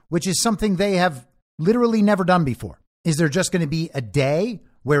truth, which is something they have literally never done before? Is there just going to be a day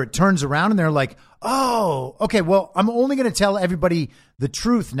where it turns around and they're like, oh, okay, well, I'm only going to tell everybody the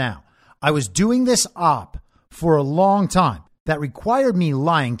truth now. I was doing this op for a long time that required me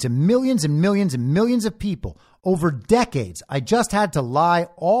lying to millions and millions and millions of people over decades. I just had to lie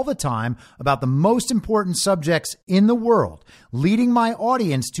all the time about the most important subjects in the world, leading my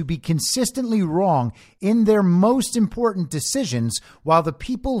audience to be consistently wrong in their most important decisions, while the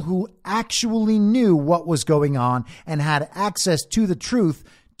people who actually knew what was going on and had access to the truth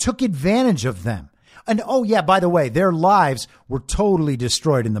took advantage of them. And oh yeah, by the way, their lives were totally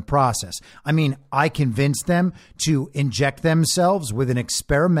destroyed in the process. I mean, I convinced them to inject themselves with an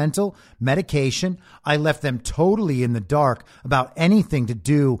experimental medication. I left them totally in the dark about anything to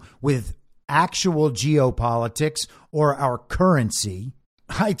do with actual geopolitics or our currency.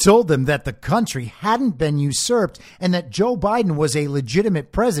 I told them that the country hadn't been usurped and that Joe Biden was a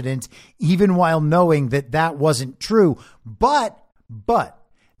legitimate president, even while knowing that that wasn't true. But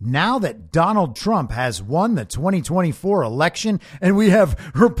now that Donald Trump has won the 2024 election and we have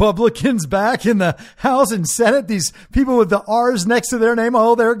Republicans back in the House and Senate, these people with the R's next to their name,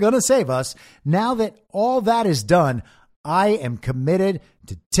 oh, they're going to save us. Now that all that is done, I am committed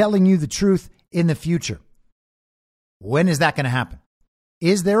to telling you the truth in the future. When is that going to happen?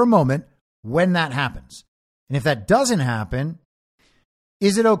 Is there a moment when that happens? And if that doesn't happen,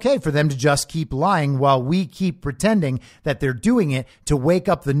 is it okay for them to just keep lying while we keep pretending that they're doing it to wake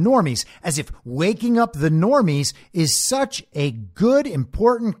up the normies, as if waking up the normies is such a good,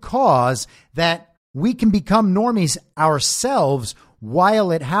 important cause that we can become normies ourselves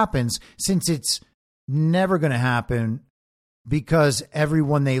while it happens, since it's never going to happen because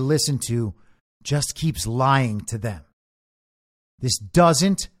everyone they listen to just keeps lying to them. This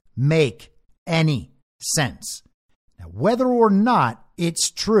doesn't make any sense. Now, whether or not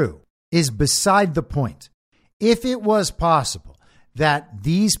it's true is beside the point. If it was possible that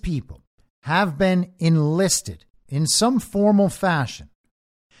these people have been enlisted in some formal fashion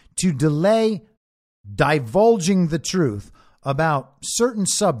to delay divulging the truth about certain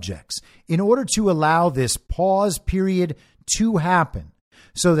subjects in order to allow this pause period to happen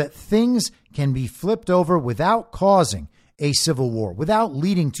so that things can be flipped over without causing a civil war, without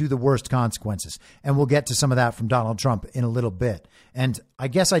leading to the worst consequences. And we'll get to some of that from Donald Trump in a little bit. And I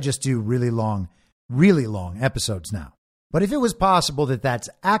guess I just do really long episodes now. But if it was possible that that's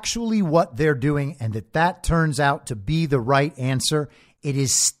actually what they're doing and that turns out to be the right answer, it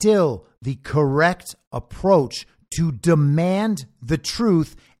is still the correct approach to demand the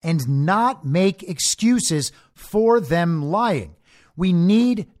truth and not make excuses for them lying. We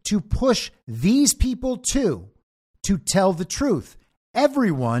need to push these people to tell the truth.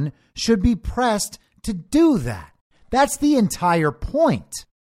 Everyone should be pressed to do that. That's the entire point.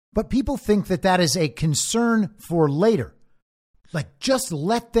 But people think that is a concern for later. Like, just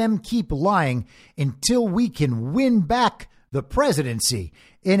let them keep lying until we can win back the presidency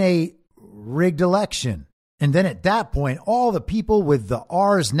in a rigged election. And then at that point, all the people with the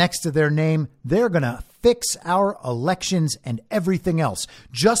R's next to their name, they're going to fix our elections and everything else.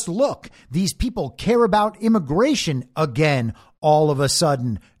 Just look, these people care about immigration again all of a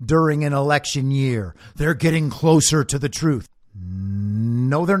sudden during an election year. They're getting closer to the truth.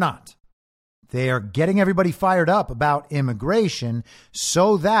 No, they're not. They are getting everybody fired up about immigration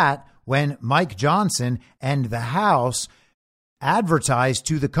so that when Mike Johnson and the House advertise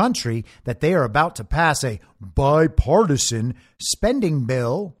to the country that they are about to pass a bipartisan spending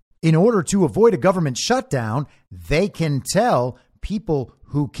bill in order to avoid a government shutdown, they can tell people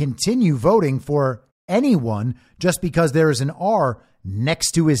who continue voting for anyone just because there is an R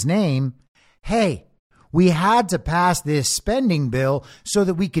next to his name, hey, we had to pass this spending bill so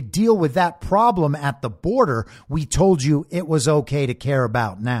that we could deal with that problem at the border we told you it was okay to care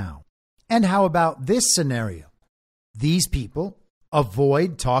about now. And how about this scenario? These people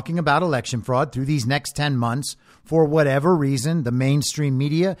avoid talking about election fraud through these next 10 months. For whatever reason, the mainstream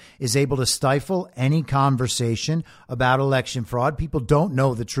media is able to stifle any conversation about election fraud. People don't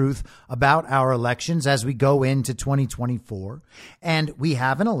know the truth about our elections as we go into 2024. And we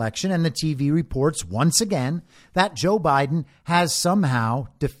have an election, and the TV reports once again that Joe Biden has somehow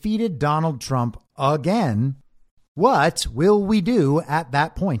defeated Donald Trump again. What will we do at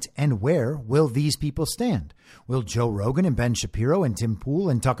that point? And where will these people stand? Will Joe Rogan and Ben Shapiro and Tim Pool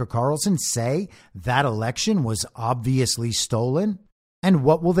and Tucker Carlson say that election was obviously stolen? And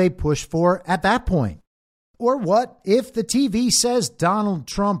what will they push for at that point? Or what if the TV says Donald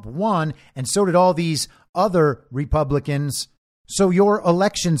Trump won and so did all these other Republicans, so your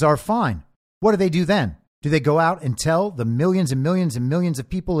elections are fine? What do they do then? Do they go out and tell the millions and millions and millions of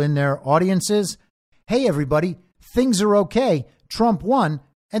people in their audiences, hey, everybody, things are okay, Trump won,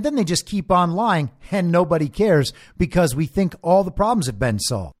 and then they just keep on lying and nobody cares because we think all the problems have been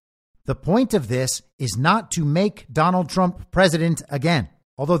solved? The point of this is not to make Donald Trump president again,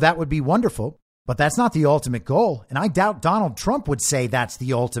 although that would be wonderful, but that's not the ultimate goal. And I doubt Donald Trump would say that's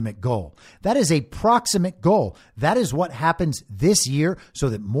the ultimate goal. That is a proximate goal. That is what happens this year so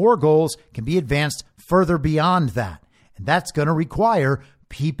that more goals can be advanced further beyond that. And that's going to require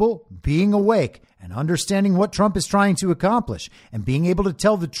people being awake and understanding what Trump is trying to accomplish and being able to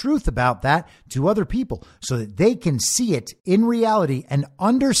tell the truth about that to other people so that they can see it in reality and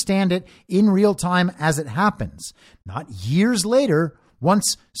understand it in real time as it happens. Not years later,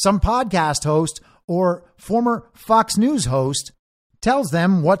 once some podcast host or former Fox News host tells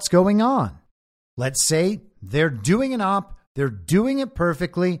them what's going on. Let's say they're doing an op, they're doing it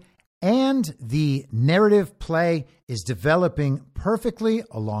perfectly, and the narrative play is developing perfectly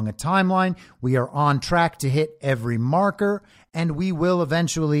along a timeline. We are on track to hit every marker, and we will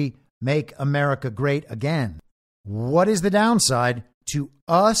eventually make America great again. What is the downside to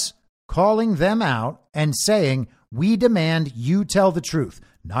us calling them out and saying, we demand you tell the truth,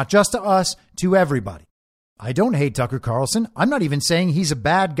 not just to us, to everybody? I don't hate Tucker Carlson. I'm not even saying he's a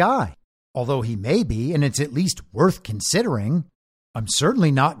bad guy, although he may be, and it's at least worth considering. I'm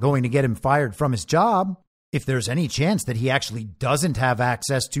certainly not going to get him fired from his job. If there's any chance that he actually doesn't have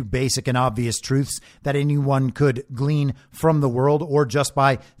access to basic and obvious truths that anyone could glean from the world or just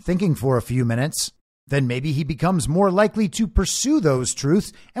by thinking for a few minutes, then maybe he becomes more likely to pursue those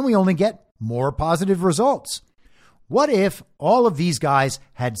truths and we only get more positive results. What if all of these guys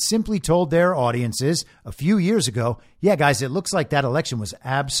had simply told their audiences a few years ago, yeah, guys, it looks like that election was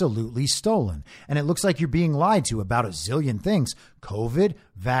absolutely stolen. And it looks like you're being lied to about a zillion things. COVID,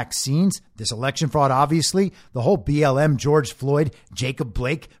 vaccines, this election fraud, obviously, the whole BLM, George Floyd, Jacob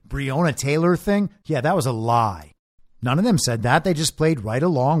Blake, Breonna Taylor thing. Yeah, that was a lie. None of them said that. They just played right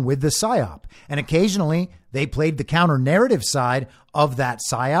along with the psyop. And occasionally they played the counter narrative side of that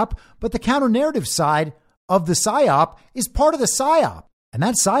psyop. But the counter narrative side of the psyop is part of the psyop. And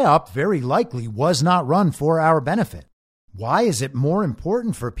that psyop very likely was not run for our benefit. Why is it more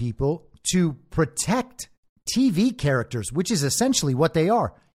important for people to protect TV characters, which is essentially what they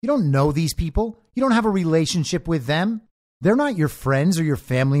are? You don't know these people. You don't have a relationship with them. They're not your friends or your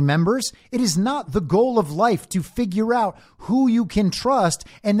family members. It is not the goal of life to figure out who you can trust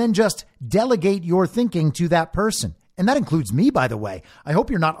and then just delegate your thinking to that person. And that includes me, by the way. I hope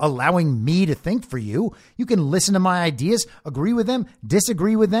you're not allowing me to think for you. You can listen to my ideas, agree with them,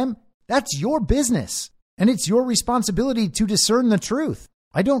 disagree with them. That's your business. And it's your responsibility to discern the truth.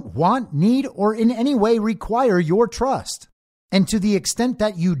 I don't want, need, or in any way require your trust. And to the extent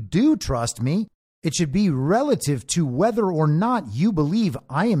that you do trust me, it should be relative to whether or not you believe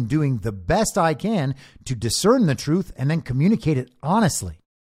I am doing the best I can to discern the truth and then communicate it honestly.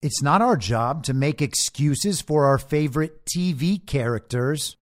 It's not our job to make excuses for our favorite TV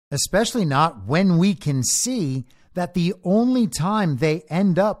characters, especially not when we can see that the only time they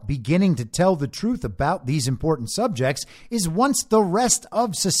end up beginning to tell the truth about these important subjects is once the rest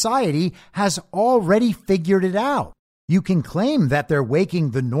of society has already figured it out. You can claim that they're waking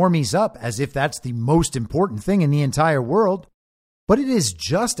the normies up as if that's the most important thing in the entire world, but it is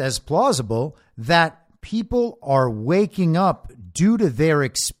just as plausible that people are waking up due to their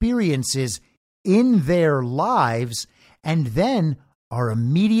experiences in their lives and then are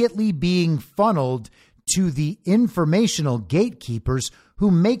immediately being funneled to the informational gatekeepers who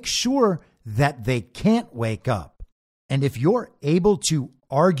make sure that they can't wake up. And if you're able to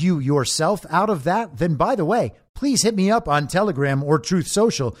argue yourself out of that, then by the way, please hit me up on Telegram or Truth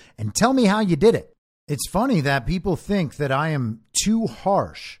Social and tell me how you did it. It's funny that people think that I am too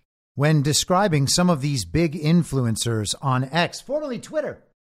harsh when describing some of these big influencers on X, formerly Twitter,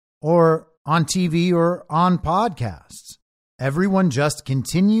 or on TV or on podcasts. everyone just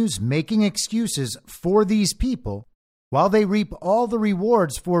continues making excuses for these people while they reap all the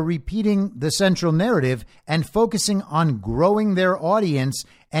rewards for repeating the central narrative and focusing on growing their audience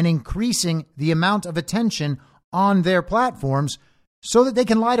and increasing the amount of attention on their platforms so that they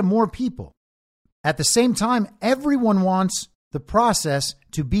can lie to more people. At the same time, everyone wants the process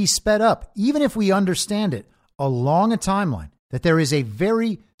to be sped up, even if we understand it along a timeline, that there is a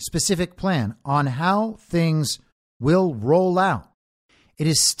very specific plan on how things will roll out. It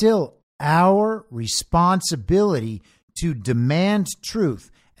is still our responsibility to demand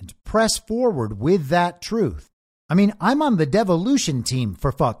truth and press forward with that truth. I mean, I'm on the devolution team,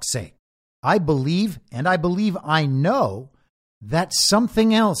 for fuck's sake. I believe I know that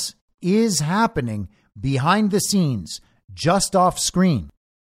something else is happening behind the scenes, just off screen.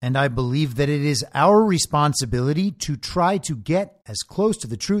 And I believe that it is our responsibility to try to get as close to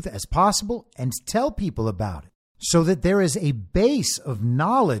the truth as possible and tell people about it so that there is a base of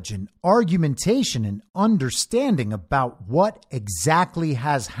knowledge and argumentation and understanding about what exactly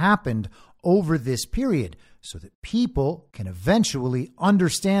has happened over this period so that people can eventually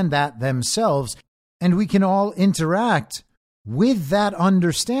understand that themselves and we can all interact with that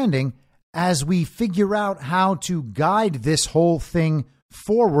understanding as we figure out how to guide this whole thing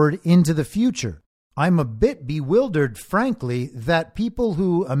forward into the future. I'm a bit bewildered, frankly, that people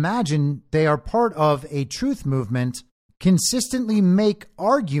who imagine they are part of a truth movement consistently make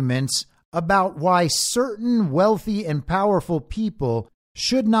arguments about why certain wealthy and powerful people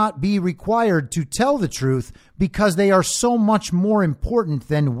should not be required to tell the truth because they are so much more important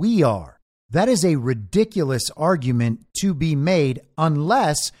than we are. That is a ridiculous argument to be made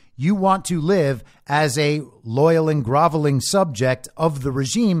unless you want to live as a loyal and groveling subject of the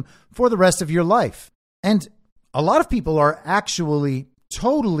regime for the rest of your life. And a lot of people are actually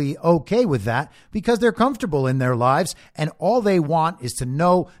totally okay with that because they're comfortable in their lives and all they want is to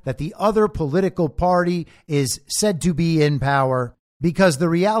know that the other political party is said to be in power because the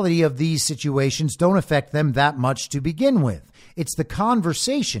reality of these situations don't affect them that much to begin with. It's the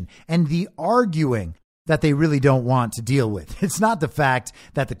conversation and the arguing that they really don't want to deal with. It's not the fact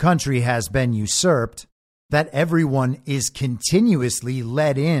that the country has been usurped, that everyone is continuously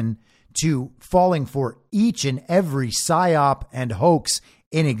led in to falling for each and every psyop and hoax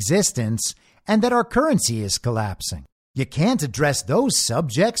in existence, and that our currency is collapsing. You can't address those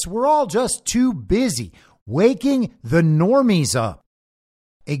subjects. We're all just too busy waking the normies up.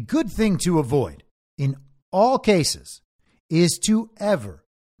 A good thing to avoid in all cases is to ever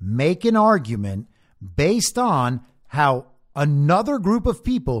make an argument based on how another group of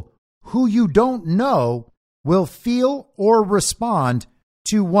people who you don't know will feel or respond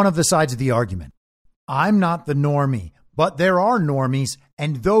to one of the sides of the argument. I'm not the normie, but there are normies,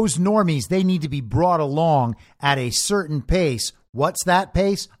 and those normies, they need to be brought along at a certain pace. What's that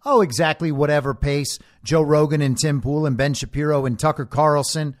pace? Oh, exactly whatever pace Joe Rogan and Tim Pool and Ben Shapiro and Tucker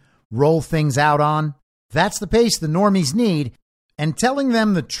Carlson roll things out on. That's the pace the normies need, and telling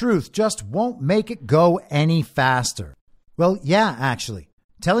them the truth just won't make it go any faster. Well, yeah, actually,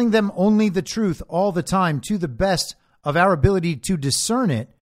 telling them only the truth all the time to the best of our ability to discern it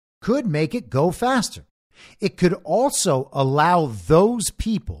could make it go faster. It could also allow those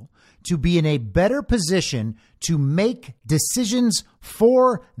people to be in a better position to make decisions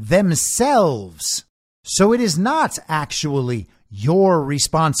for themselves. So it is not actually your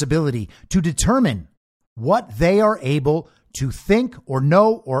responsibility to determine what they are able to think or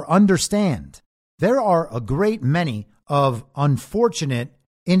know or understand. There are a great many of unfortunate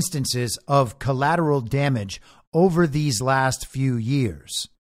instances of collateral damage over these last few years.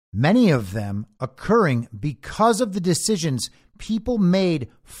 Many of them occurring because of the decisions people made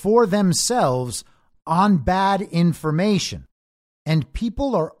for themselves on bad information. And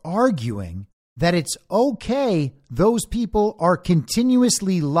people are arguing that it's okay those people are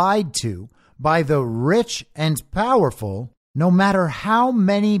continuously lied to by the rich and powerful, no matter how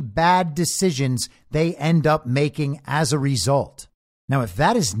many bad decisions they end up making as a result. Now, if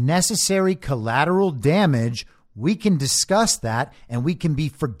that is necessary collateral damage, we can discuss that and we can be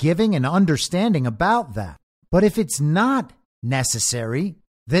forgiving and understanding about that. But if it's not necessary,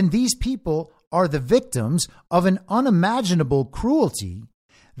 then these people are the victims of an unimaginable cruelty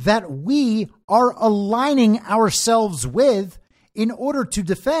that we are aligning ourselves with in order to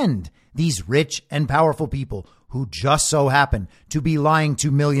defend these rich and powerful people who just so happen to be lying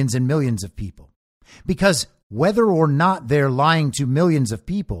to millions and millions of people. Because whether or not they're lying to millions of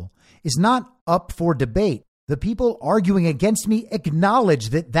people is not up for debate. The people arguing against me acknowledge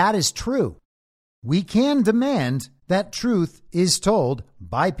that that is true. We can demand that truth is told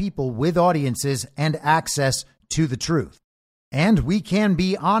by people with audiences and access to the truth. And we can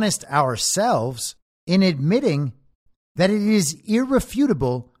be honest ourselves in admitting that it is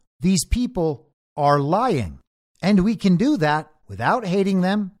irrefutable these people are lying. And we can do that without hating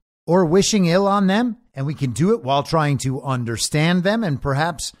them or wishing ill on them. And we can do it while trying to understand them and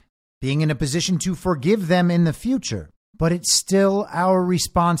perhaps being in a position to forgive them in the future. But it's still our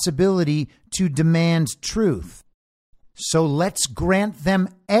responsibility to demand truth. So let's grant them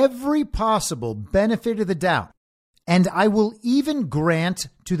every possible benefit of the doubt. And I will even grant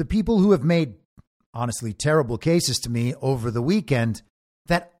to the people who have made honestly terrible cases to me over the weekend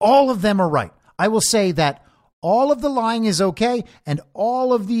that all of them are right. I will say that all of the lying is okay and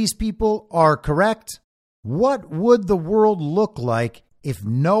all of these people are correct. What would the world look like if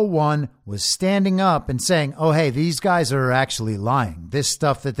no one was standing up and saying, oh, hey, these guys are actually lying. This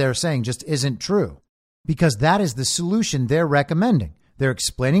stuff that they're saying just isn't true? Because that is the solution they're recommending. They're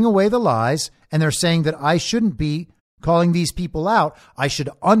explaining away the lies, and they're saying that I shouldn't be calling these people out. I should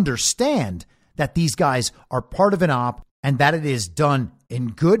understand that these guys are part of an op and that it is done in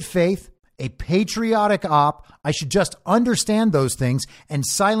good faith, a patriotic op. I should just understand those things and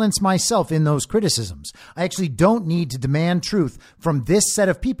silence myself in those criticisms. I actually don't need to demand truth from this set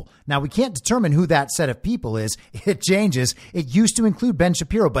of people. Now, we can't determine who that set of people is. It changes. It used to include Ben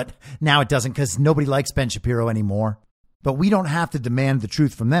Shapiro, but now it doesn't because nobody likes Ben Shapiro anymore. But we don't have to demand the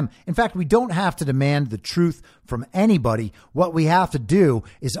truth from them. In fact, we don't have to demand the truth from anybody. What we have to do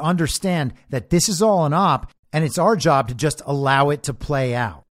is understand that this is all an op, and it's our job to just allow it to play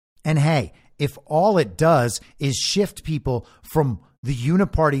out. And hey, if all it does is shift people from the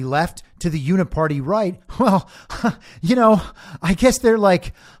uniparty left to the uniparty right, well, I guess they're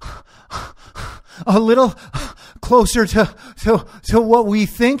like a little closer to what we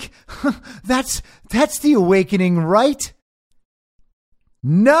think. That's the awakening, right?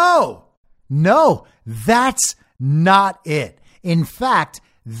 No, that's not it. In fact,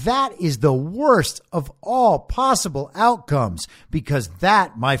 that is the worst of all possible outcomes, because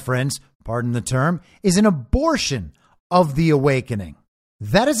that, my friends, pardon the term, is an abortion of the awakening.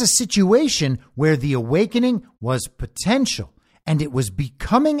 That is a situation where the awakening was potential and it was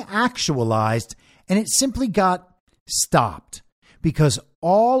becoming actualized, and it simply got stopped because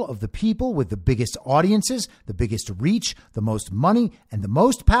all of the people with the biggest audiences, the biggest reach, the most money, and the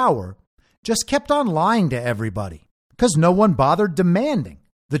most power just kept on lying to everybody because no one bothered demanding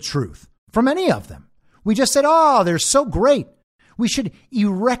the truth from any of them. We just said, oh, they're so great. We should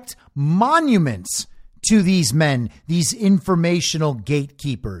erect monuments to these men, these informational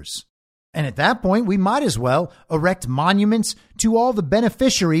gatekeepers. And at that point, we might as well erect monuments to all the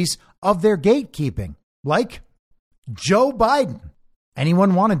beneficiaries of their gatekeeping, like Joe Biden.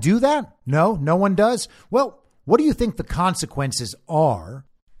 Anyone want to do that? No one does. Well, what do you think the consequences are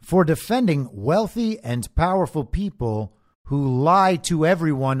for defending wealthy and powerful people who lie to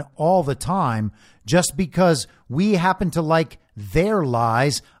everyone all the time just because we happen to like their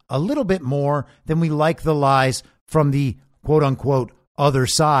lies a little bit more than we like the lies from the quote unquote other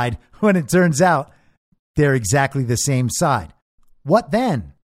side, when it turns out they're exactly the same side? What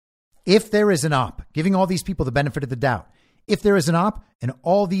then? If there is an op, giving all these people the benefit of the doubt, if there is an op and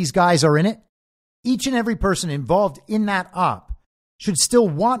all these guys are in it, each and every person involved in that op should still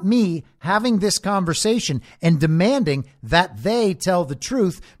want me having this conversation and demanding that they tell the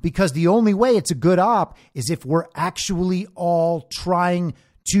truth, because the only way it's a good op is if we're actually all trying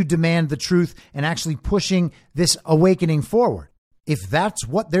to demand the truth and actually pushing this awakening forward. If that's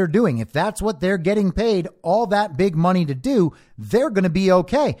what they're doing, if that's what they're getting paid all that big money to do, they're going to be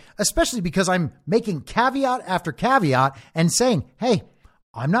okay, especially because I'm making caveat after caveat and saying, hey,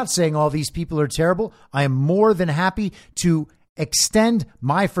 I'm not saying all these people are terrible. I am more than happy to extend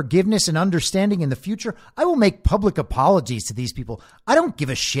my forgiveness and understanding in the future. I will make public apologies to these people. I don't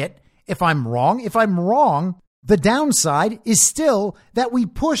give a shit if I'm wrong. If I'm wrong, the downside is still that we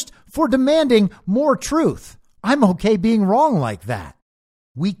pushed for demanding more truth. I'm okay being wrong like that.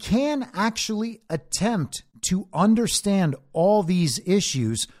 We can actually attempt to understand all these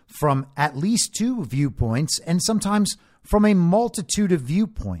issues from at least two viewpoints, and sometimes from a multitude of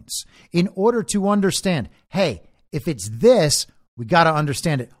viewpoints, in order to understand, hey, if it's this, we got to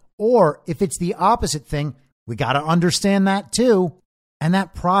understand it. Or if it's the opposite thing, we got to understand that too. And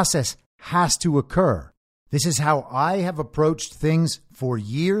that process has to occur. This is how I have approached things for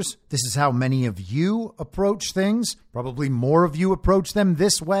years. This is how many of you approach things. Probably more of you approach them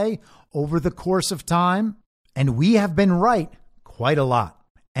this way over the course of time. And we have been right quite a lot.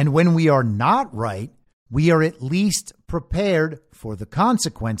 And when we are not right, we are at least prepared for the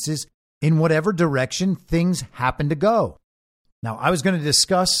consequences in whatever direction things happen to go. Now, I was going to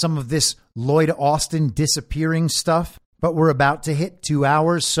discuss some of this Lloyd Austin disappearing stuff, but we're about to hit 2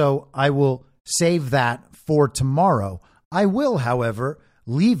 hours, so I will save that for tomorrow. I will, however,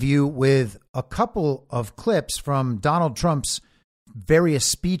 leave you with a couple of clips from Donald Trump's various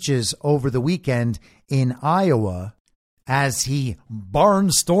speeches over the weekend in Iowa as he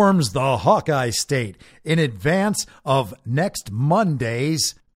barnstorms the Hawkeye State in advance of next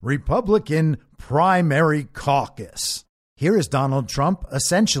Monday's Republican primary caucus. Here is Donald Trump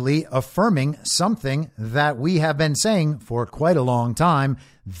essentially affirming something that we have been saying for quite a long time.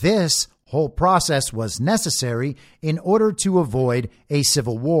 This whole process was necessary in order to avoid a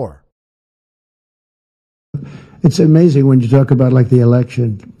civil war. It's amazing when you talk about like the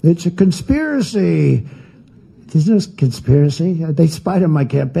election. It's a conspiracy. There's no conspiracy. They spied on my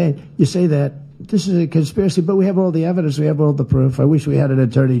campaign. You say that. This is a conspiracy, but we have all the evidence. We have all the proof. I wish we had an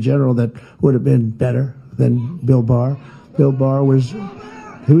attorney general that would have been better than Bill Barr. Bill Barr was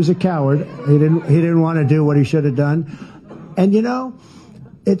a coward. He didn't want to do what he should have done. And you know,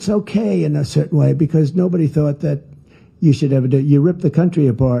 it's okay in a certain way because nobody thought that you should ever do it. You rip the country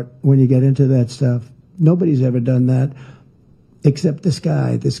apart when you get into that stuff. Nobody's ever done that except this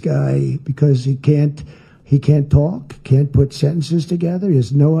guy because he can't talk, can't put sentences together. He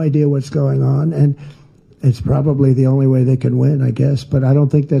has no idea what's going on. And it's probably the only way they can win, I guess. But I don't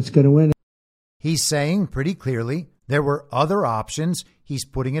think that's going to win. He's saying pretty clearly there were other options. He's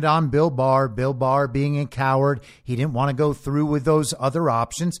putting it on Bill Barr being a coward. He didn't want to go through with those other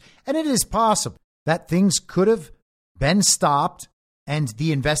options. And it is possible that things could have been stopped and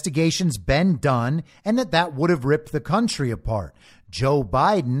the investigations been done and that would have ripped the country apart. Joe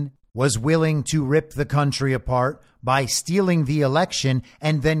Biden was willing to rip the country apart by stealing the election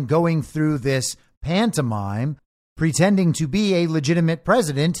and then going through this pantomime, pretending to be a legitimate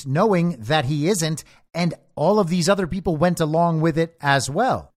president, knowing that he isn't, and all of these other people went along with it as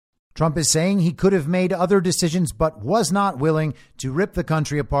well. Trump is saying he could have made other decisions, but was not willing to rip the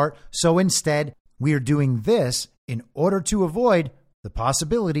country apart. So instead, we are doing this in order to avoid the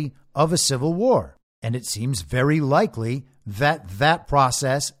possibility of a civil war. And it seems very likely that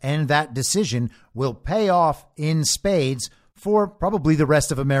process and that decision will pay off in spades for probably the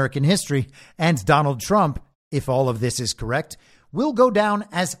rest of American history. And Donald Trump, if all of this is correct, will go down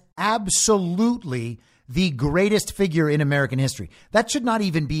as absolutely the greatest figure in American history. That should not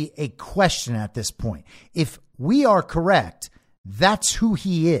even be a question at this point. If we are correct, that's who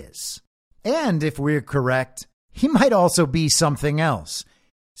he is. And if we're correct, he might also be something else.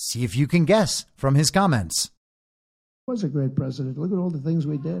 See if you can guess from his comments. Was a great president. Look at all the things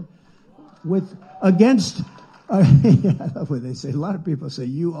we did against. I love what they say. A lot of people say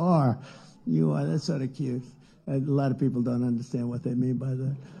you are. That's sort of cute. And a lot of people don't understand what they mean by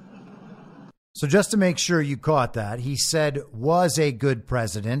that. So just to make sure you caught that, he said was a good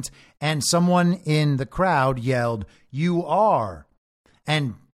president, and someone in the crowd yelled, "You are."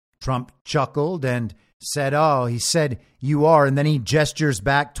 And Trump chuckled and said, "Oh, he said you are." And then he gestures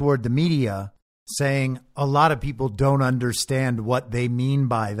back toward the media saying a lot of people don't understand what they mean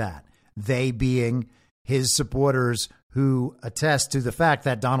by that. They being his supporters who attest to the fact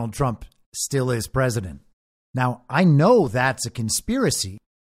that Donald Trump still is president. Now, I know that's a conspiracy,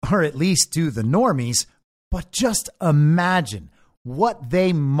 or at least to the normies, but just imagine what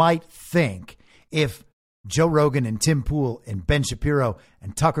they might think if Joe Rogan and Tim Pool and Ben Shapiro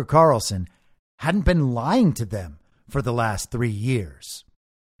and Tucker Carlson hadn't been lying to them for the last 3 years.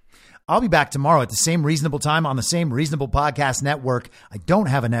 I'll be back tomorrow at the same reasonable time on the same reasonable podcast network. I don't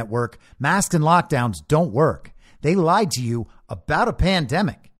have a network. Masks and lockdowns don't work. They lied to you about a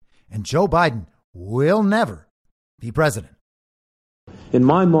pandemic, and Joe Biden will never be president. In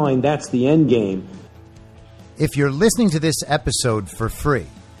my mind, that's the end game. If you're listening to this episode for free,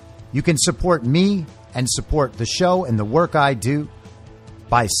 you can support me and support the show and the work I do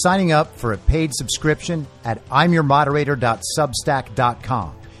by signing up for a paid subscription at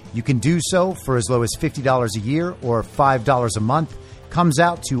imyourmoderator.substack.com. You can do so for as low as $50 a year or $5 a month. Comes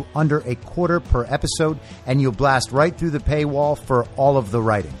out to under a quarter per episode, and you'll blast right through the paywall for all of the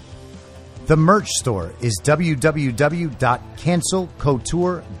writing. The merch store is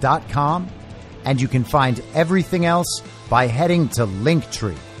www.cancelcouture.com, and you can find everything else by heading to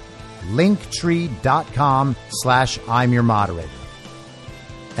Linktree, linktree.com/imyourmoderator.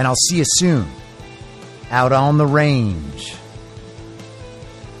 And I'll see you soon out on the range.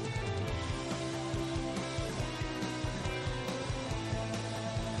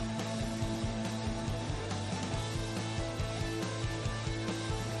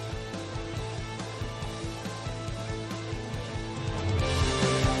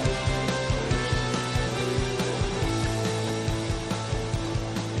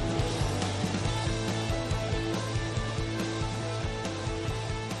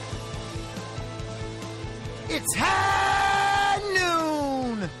 It's high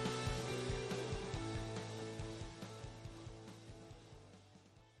noon.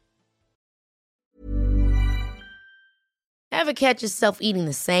 Ever catch yourself eating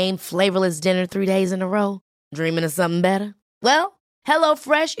the same flavorless dinner 3 days in a row? Dreaming of something better? Well,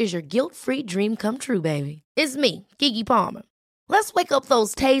 HelloFresh is your guilt-free dream come true, baby. It's me, Keke Palmer. Let's wake up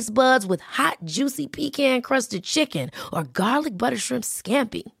those taste buds with hot, juicy pecan-crusted chicken or garlic butter shrimp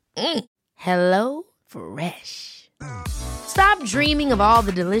scampi. Hello Fresh. Stop dreaming of all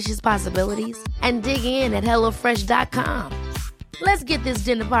the delicious possibilities and dig in at HelloFresh.com. Let's get this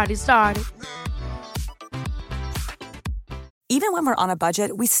dinner party started. Even when we're on a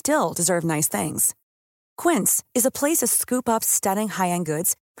budget, we still deserve nice things. Quince is a place to scoop up stunning high-end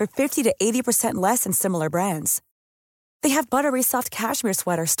goods for 50 to 80% less than similar brands. They have buttery soft cashmere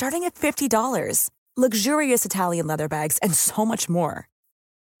sweaters starting at $50, luxurious Italian leather bags, and so much more.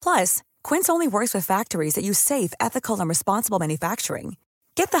 Plus, Quince only works with factories that use safe, ethical, and responsible manufacturing.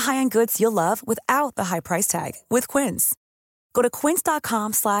 Get the high-end goods you'll love without the high price tag with Quince. Go to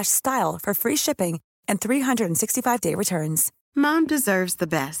quince.com/style for free shipping and 365-day returns. Mom deserves the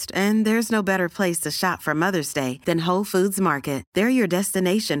best, and there's no better place to shop for Mother's Day than Whole Foods Market. They're your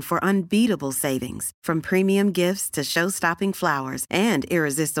destination for unbeatable savings, from premium gifts to show-stopping flowers and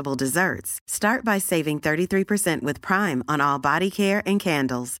irresistible desserts. Start by saving 33% with Prime on all body care and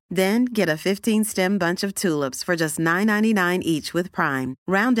candles. Then get a 15-stem bunch of tulips for just $9.99 each with Prime.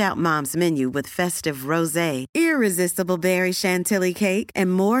 Round out Mom's menu with festive rosé, irresistible berry chantilly cake,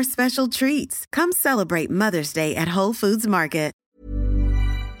 and more special treats. Come celebrate Mother's Day at Whole Foods Market.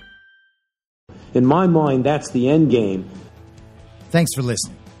 In my mind, that's the end game. Thanks for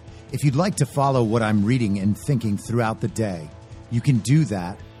listening. If you'd like to follow what I'm reading and thinking throughout the day, you can do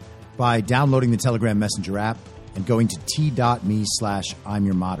that by downloading the Telegram Messenger app and going to t.me/I'm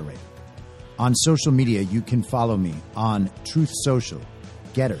your moderator. On social media, you can follow me on Truth Social,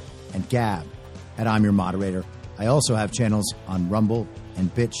 Getter, and Gab at I'm your moderator. I also have channels on Rumble and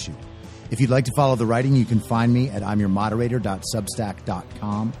BitChute. If you'd like to follow the writing, you can find me at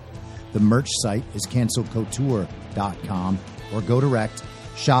imyourmoderator.substack.com. The merch site is cancelcouture.com, or go direct,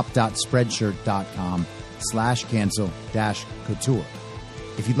 shop.spreadshirt.com/cancel-couture.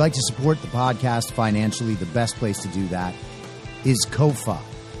 If you'd like to support the podcast financially, the best place to do that is Ko-Fi.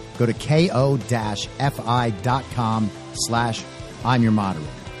 Go to ko-fi.com/I'm your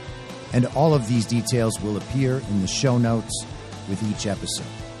moderator. And all of these details will appear in the show notes with each episode.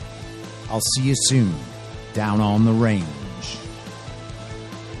 I'll see you soon down on the range.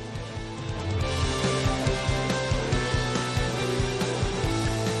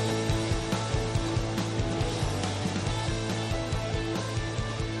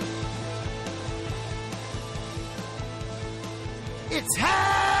 It's high.